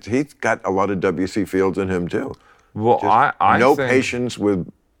 He's got a lot of W.C. Fields in him, too. Well, I no think, patience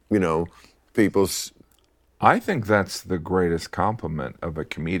with, you know, people's... I think that's the greatest compliment of a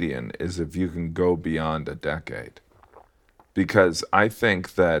comedian is if you can go beyond a decade. Because I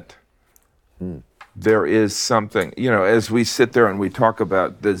think that there is something, you know, as we sit there and we talk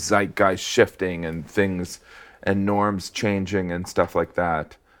about the zeitgeist shifting and things and norms changing and stuff like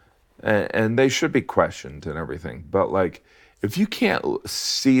that, and they should be questioned and everything. But, like, if you can't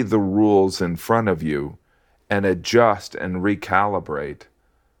see the rules in front of you and adjust and recalibrate,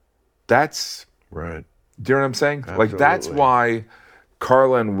 that's... Right. Do you know what I'm saying? Absolutely. Like, that's why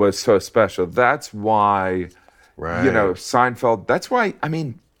Carlin was so special. That's why... Right. You know, Seinfeld, that's why, I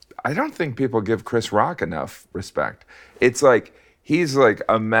mean, I don't think people give Chris Rock enough respect. It's like, he's like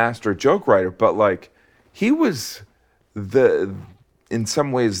a master joke writer, but like, he was in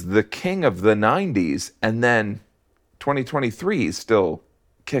some ways, the king of the 90s, and then 2023, he's still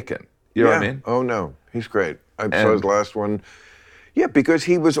kicking. You know what I mean? Oh, no. He's great. I saw his last one. Yeah, because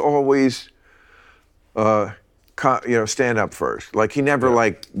he was always... stand up first. Like, he never,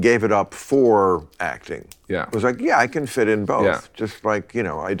 like, gave it up for acting. Yeah. It was like, I can fit in both. Yeah. Just like, you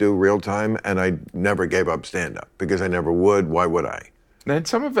know, I do real time, and I never gave up stand-up, because I never would. Why would I? And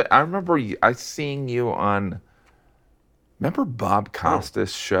some of it, I remember seeing you on, remember Bob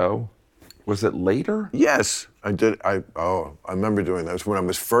Costas' show? Was it later? Yes, I did. I remember doing that. It was when I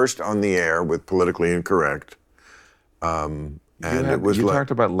was first on the air with Politically Incorrect. And it was you like...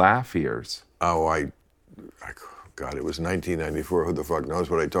 talked about laugh ears. Oh, God, it was 1994. Who the fuck knows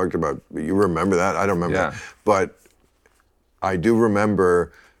what I talked about? You remember that? I don't remember that. But I do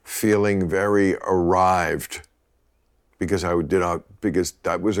remember feeling very arrived because because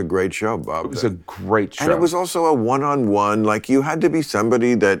that was a great show, Bob. It was a great show. And it was also a one-on-one. Like, you had to be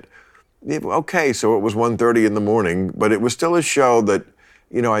somebody that, okay, so it was 1:30 in the morning, but it was still a show that,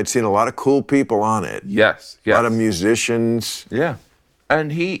 you know, I'd seen a lot of cool people on it. Yes. A lot of musicians. Yeah. And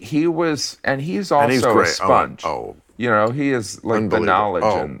he's also a sponge. You know, he is like the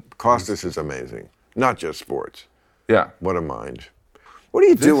knowledge. Costas is amazing. Not just sports. Yeah. What a mind. What do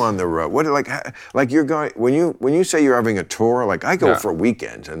you do on the road? What like you're going when you say you're having a tour? Like, I go for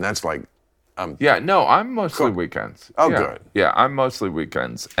weekends, and that's like. I'm mostly weekends. Oh, good. Yeah, I'm mostly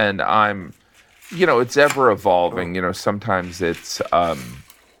weekends, and I'm, you know, it's ever evolving. You know, sometimes it's.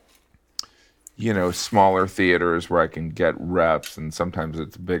 You know, smaller theaters where I can get reps, and sometimes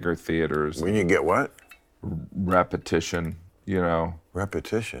it's bigger theaters. When you get what? Repetition, you know.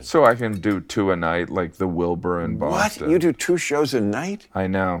 Repetition? So I can do 2 a night, like the Wilbur in Boston. What? You do 2 shows a night? I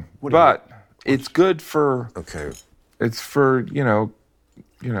know. But it's good for... Okay. It's for, you know,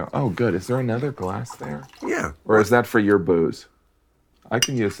 oh, good. Is there another glass there? Yeah. Or is that for your booze? I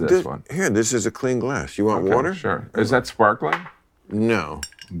can use this one. Here, this is a clean glass. You want water? Sure. Is that sparkling? No.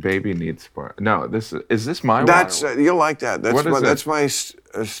 Baby needs spark. No, is this my That's water? you'll like that. That's what is that's my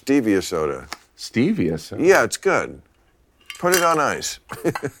stevia soda. Stevia soda? Yeah, it's good. Put it on ice.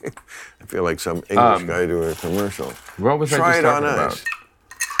 I feel like some English guy doing a commercial. What was Try I just talking on about? ice.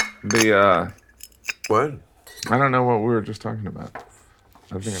 The what? I don't know what we were just talking about.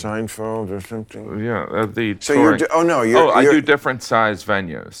 Seinfeld or something. Yeah, the so touring. I do different size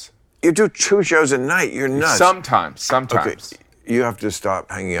venues. You do 2 shows a night. You're nuts. Sometimes. Okay. You have to stop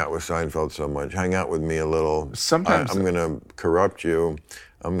hanging out with Seinfeld so much. Hang out with me a little. Sometimes I'm going to corrupt you.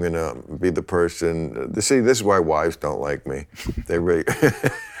 I'm going to be the person. See, this is why wives don't like me. They really.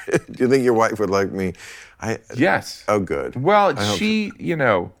 Do you think your wife would like me? Yes. Oh, good. Well, you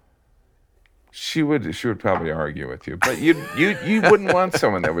know, she would probably argue with you, but you wouldn't want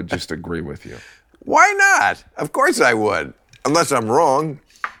someone that would just agree with you. Why not? Of course I would, unless I'm wrong.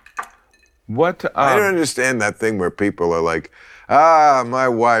 What? I don't understand that thing where people are like, my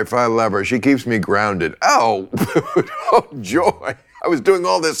wife, I love her. She keeps me grounded. Oh, oh, joy. I was doing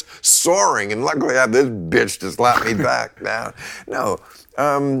all this soaring, and luckily I have this bitch to slap me back down. No,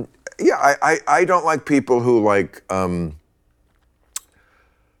 Yeah, I don't like people who like are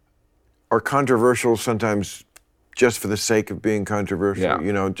controversial sometimes just for the sake of being controversial. Yeah.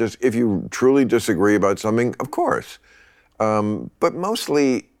 You know, just if you truly disagree about something, of course. But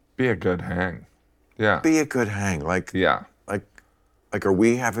mostly Be a good hang. Yeah. be a good hang. Like, Yeah. like are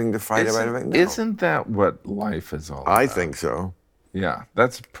we having to fight about anything? No. Isn't that what life is all about? I think so. Yeah,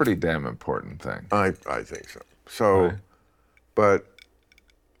 that's a pretty damn important thing. I think so. So, Right. but,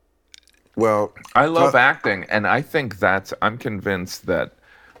 well. I love acting, and I think I'm convinced that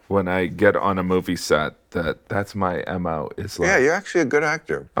when I get on a movie set, that's my MO. Is like, Yeah, you're actually a good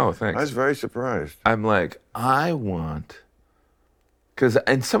actor. Oh, thanks. I was very surprised. I'm like, and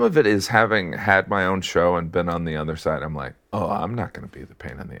some of it is having had my own show and been on the other side. I'm like, oh, I'm not going to be the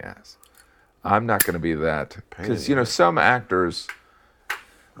pain in the ass. I'm not going to be that. Because, some actors,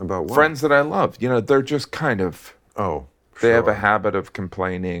 About what? friends that I love, they're just kind of, Oh, they have a sure. habit of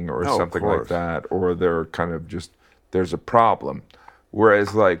complaining or of something like course. that, or they're kind of just, there's a problem.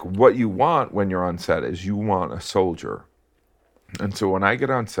 Whereas, like, what you want when you're on set is you want a soldier. And so when I get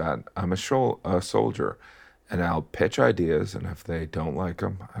on set, I'm a soldier, and I'll pitch ideas, and if they don't like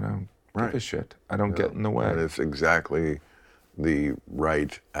them, I don't give a shit. I don't get in the way. And it's exactly the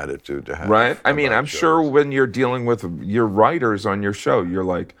right attitude to have. Right? I mean, about I'm sure shows. when you're dealing with your writers on your show, you're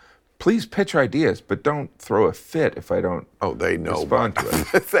like, please pitch ideas, but don't throw a fit if I don't They know. respond to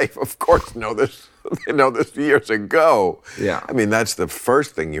it. They, of course, know this. They know this years ago. Yeah. I mean, that's the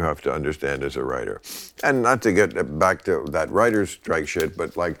first thing you have to understand as a writer. And not to get back to that writer's strike shit,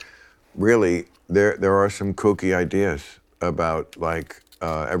 but, like, really, there are some kooky ideas about, like,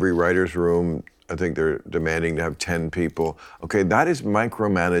 every writer's room. I think they're demanding to have 10 people. Okay, that is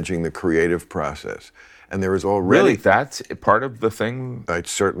micromanaging the creative process. And there is already... Really? That's part of the thing?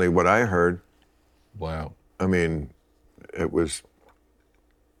 That's certainly what I heard. Wow. I mean, it was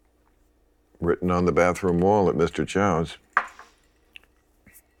written on the bathroom wall at Mr. Chow's.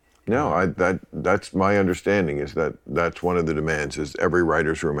 No, that's my understanding, is that's one of the demands, is every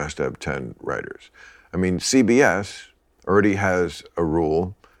writer's room has to have 10 writers. I mean, CBS already has a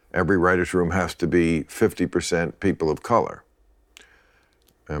rule. Every writer's room has to be 50% people of color.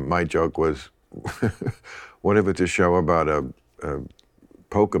 And my joke was, what if it's a show about a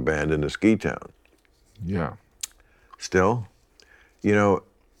polka band in a ski town? Yeah. Still,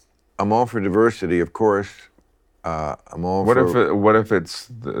 I'm all for diversity, of course. I'm all What for... What if it's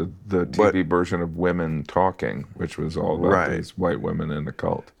the TV version of Women Talking, which was all about these white women in a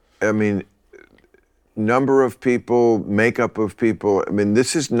cult? I mean, number of people, makeup of people. I mean,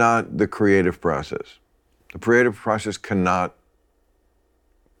 this is not the creative process. The creative process cannot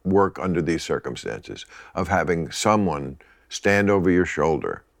work under these circumstances of having someone stand over your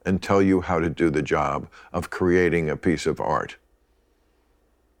shoulder and tell you how to do the job of creating a piece of art.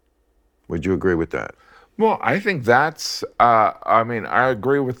 Would you agree with that? Well, I think that's, I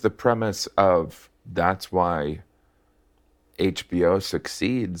agree with the premise of that's why HBO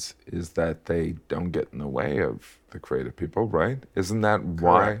succeeds, is that they don't get in the way of the creative people, right? Isn't that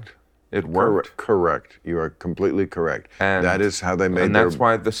why it worked? Correct. You are completely correct. And that is how they made and that's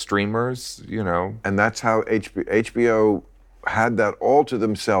why the streamers, And that's how HBO had that all to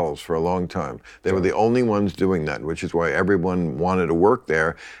themselves for a long time. They were the only ones doing that, which is why everyone wanted to work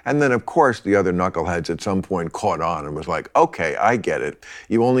there. And then, of course, the other knuckleheads at some point caught on and was like, okay, I get it.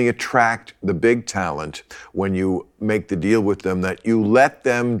 You only attract the big talent when you make the deal with them that you let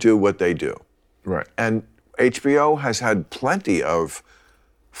them do what they do. Right. And HBO has had plenty of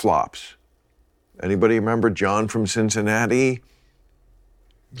flops. Anybody remember John from Cincinnati?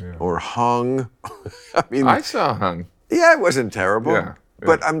 Yeah. Or Hung? I saw Hung. Yeah, it wasn't terrible. Yeah.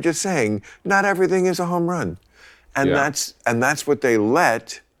 But I'm just saying, not everything is a home run. And that's what they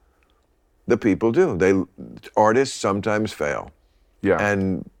let the people do. Artists sometimes fail.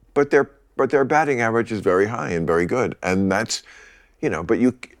 Yeah. But their batting average is very high and very good. And that's,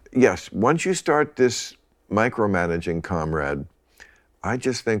 once you start this micromanaging, comrade, I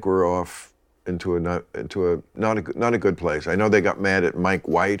just think we're off into not a good place. I know they got mad at Mike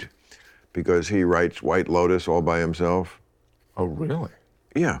White because he writes White Lotus all by himself. Oh, really?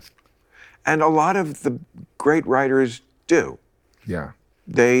 Yeah. And a lot of the great writers do. Yeah.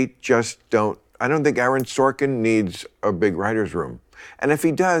 They just don't. I don't think Aaron Sorkin needs a big writer's room. And if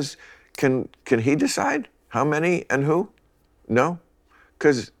he does, can he decide how many and who? No?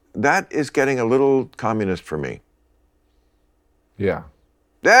 Because that is getting a little communist for me. Yeah.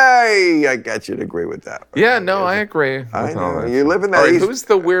 Hey, I got you to agree with that. Yeah, no, I agree. I know. You live in that all right, East... Who's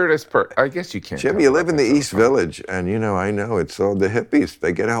the weirdest person? I guess you can't. Jim, you live in the East Village, and I know it's all the hippies.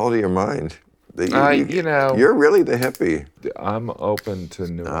 They get a hold of your mind. You're really the hippie. I'm open to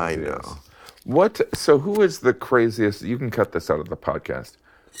new ideas. I know. So who is the craziest? You can cut this out of the podcast.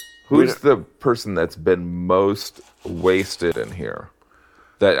 Who's the person that's been most wasted in here?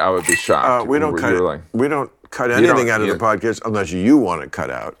 That I would be shocked. We don't cut anything out of the podcast unless you want it cut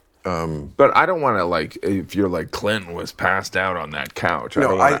out. But I don't want to if you're like Clinton was passed out on that couch. I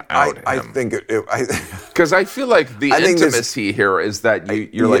don't want to out him. I think because I feel like the intimacy here is that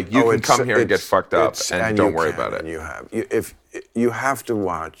you can come here and get fucked up and don't worry about it. If you have to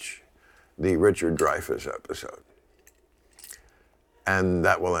watch the Richard Dreyfuss episode, and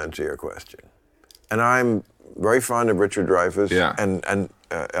that will answer your question. And I'm very fond of Richard Dreyfuss, and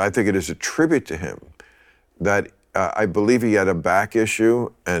I think it is a tribute to him that I believe he had a back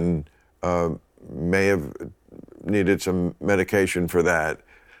issue and may have needed some medication for that.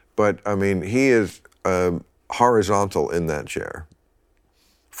 But, I mean, he is horizontal in that chair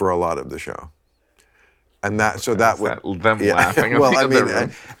for a lot of the show. And laughing at the other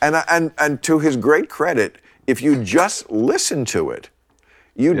room. And to his great credit, if you just listen to it,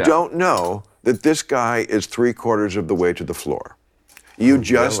 you don't know that this guy is 3/4 of the way to the floor.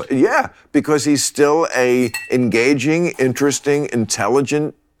 Because he's still a engaging, interesting,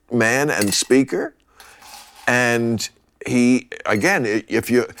 intelligent man and speaker. And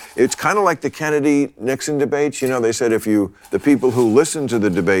it's kind of like the Kennedy-Nixon debates. They said the people who listened to the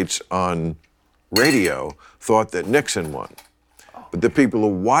debates on radio thought that Nixon won. But the people who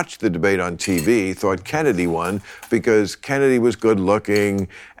watched the debate on TV thought Kennedy won because Kennedy was good looking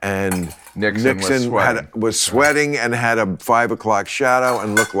and Nixon was sweating and had a 5 o'clock shadow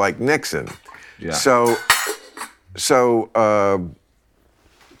and looked like Nixon. Yeah. It's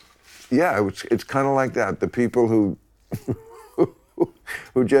kind of like that. The people who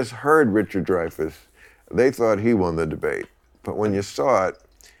just heard Richard Dreyfuss, they thought he won the debate. But when you saw it,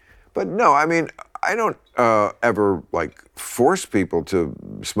 but no, I mean, I don't ever force people to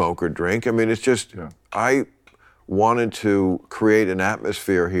smoke or drink. I mean, it's just I wanted to create an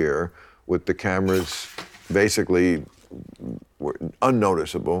atmosphere here with the cameras basically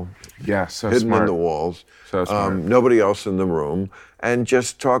unnoticeable, hidden smart. in the walls, so smart. Nobody else in the room, and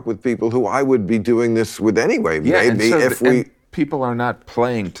just talk with people who I would be doing this with anyway. Maybe people are not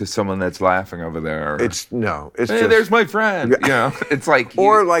playing to someone that's laughing over there. It's hey, there's my friend. It's like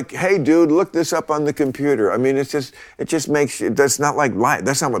hey, dude, look this up on the computer. I mean, it just makes that's not like life.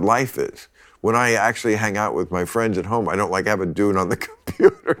 That's not what life is. When I actually hang out with my friends at home, I don't have a dude on the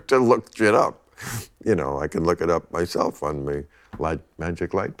computer to look shit up. I can look it up myself on my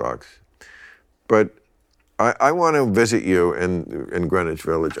magic light box. But I want to visit you in Greenwich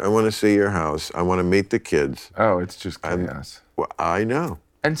Village. I want to see your house. I want to meet the kids. Oh, it's just chaos. I know.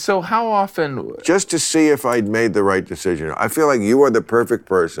 And so how often... Just to see if I'd made the right decision. I feel like you are the perfect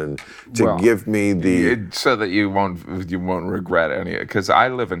person to give me the... So that you won't regret any... Because I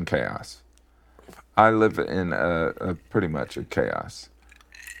live in chaos. I live in a pretty much a chaos.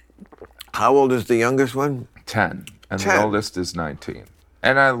 How old is the youngest one? 10. And the oldest is 19.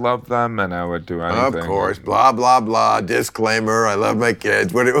 And I love them, and I would do anything. Of course, blah, blah, blah, disclaimer, I love my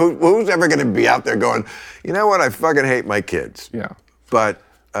kids. Who's ever going to be out there going, you know what, I fucking hate my kids. Yeah. But,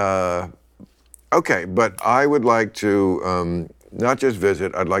 okay, but I would like to not just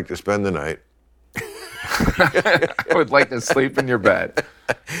visit, I'd like to spend the night. I would like to sleep in your bed.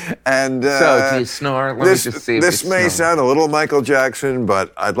 And so, do you snore? Let me just see if this may sound a little Michael Jackson,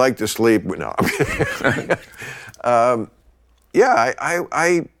 but I'd like to sleep. No. I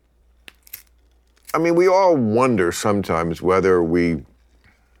mean, we all wonder sometimes whether we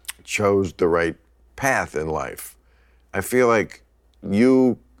chose the right path in life. I feel like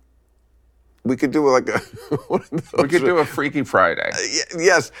we could do one of those. We could do a Freaky Friday.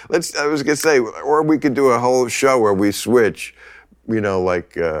 Yes, I was gonna say, or we could do a whole show where we switch.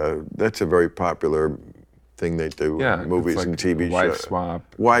 That's a very popular thing they do in movies and TV shows.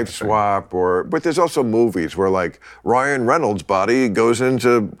 Wife swap, but there's also movies where Ryan Reynolds' body goes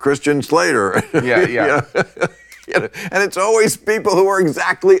into Christian Slater. Yeah. And it's always people who are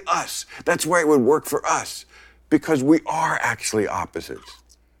exactly us. That's why it would work for us, because we are actually opposites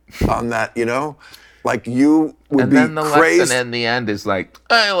on that, Like you would be crazy. And then the lesson in the end is I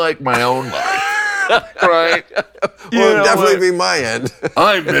like my own life. Right? Well, it'd definitely be my end.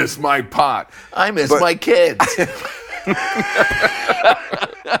 I miss my pot. I miss my kids.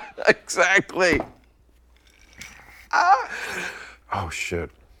 Exactly. Oh,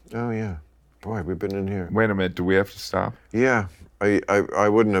 shit. Oh, yeah. Boy, we've been in here. Wait a minute. Do we have to stop? Yeah. I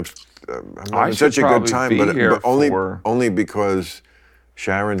wouldn't have... I'm having such a good time, but only because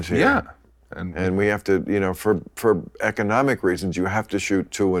Sharon's here. Yeah. And we have to, for economic reasons, you have to shoot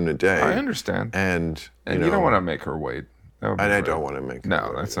 2 in a day. I understand. And you don't want to make her wait. And I don't want to make her No,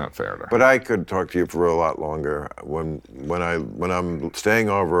 wait. that's not fair to her. But I could talk to you for a lot longer. When I'm staying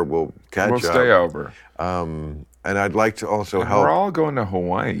over, we'll catch up. We'll stay over. And I'd like to also help. We're all going to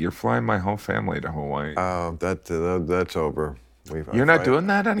Hawaii. You're flying my whole family to Hawaii. That's over. You're not doing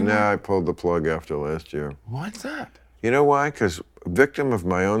that anymore? No, I pulled the plug after last year. Why's that? You know why? Because victim of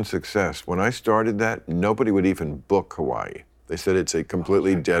my own success. When I started that, nobody would even book Hawaii. They said it's a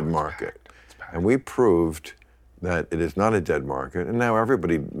completely dead market. And we proved that it is not a dead market, and now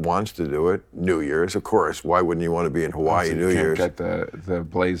everybody wants to do it. New Year's, of course. Why wouldn't you want to be in Hawaii New Year's? Get the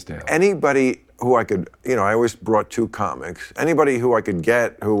Blaisdell. Anybody who I could, I always brought 2 comics. Anybody who I could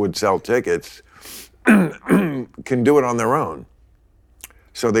get who would sell tickets can do it on their own.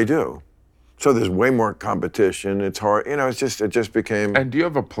 So they do. So there's way more competition. It's hard. It just became. And do you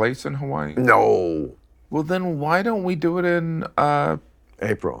have a place in Hawaii? No. Well, then why don't we do it in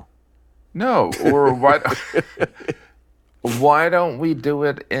April? No, or why don't we do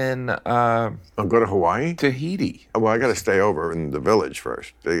it in I'll go to Hawaii? Tahiti. Well, I got to stay over in the village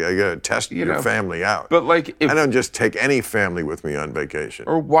first. I got to test your family out. But I don't just take any family with me on vacation.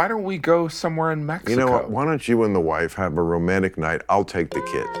 Or why don't we go somewhere in Mexico? You know what? Why don't you and the wife have a romantic night? I'll take the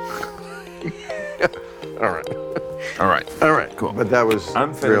kids. All right. Cool. But that was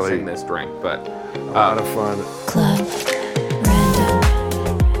I'm finishing this drink, but a lot of fun. Club Random.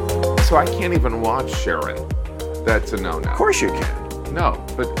 So I can't even watch Sharon. That's a no-no. Of course you can. No,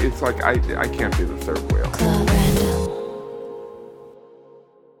 but it's like I can't do the third wheel.